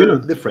games for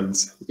Yulan.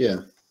 Difference.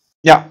 Yeah.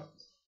 Yeah.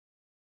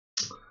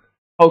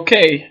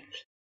 Okay.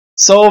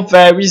 So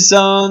there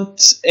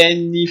isn't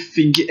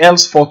anything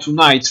else for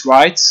tonight,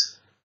 right?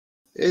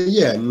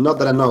 Yeah, not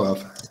that I know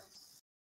of.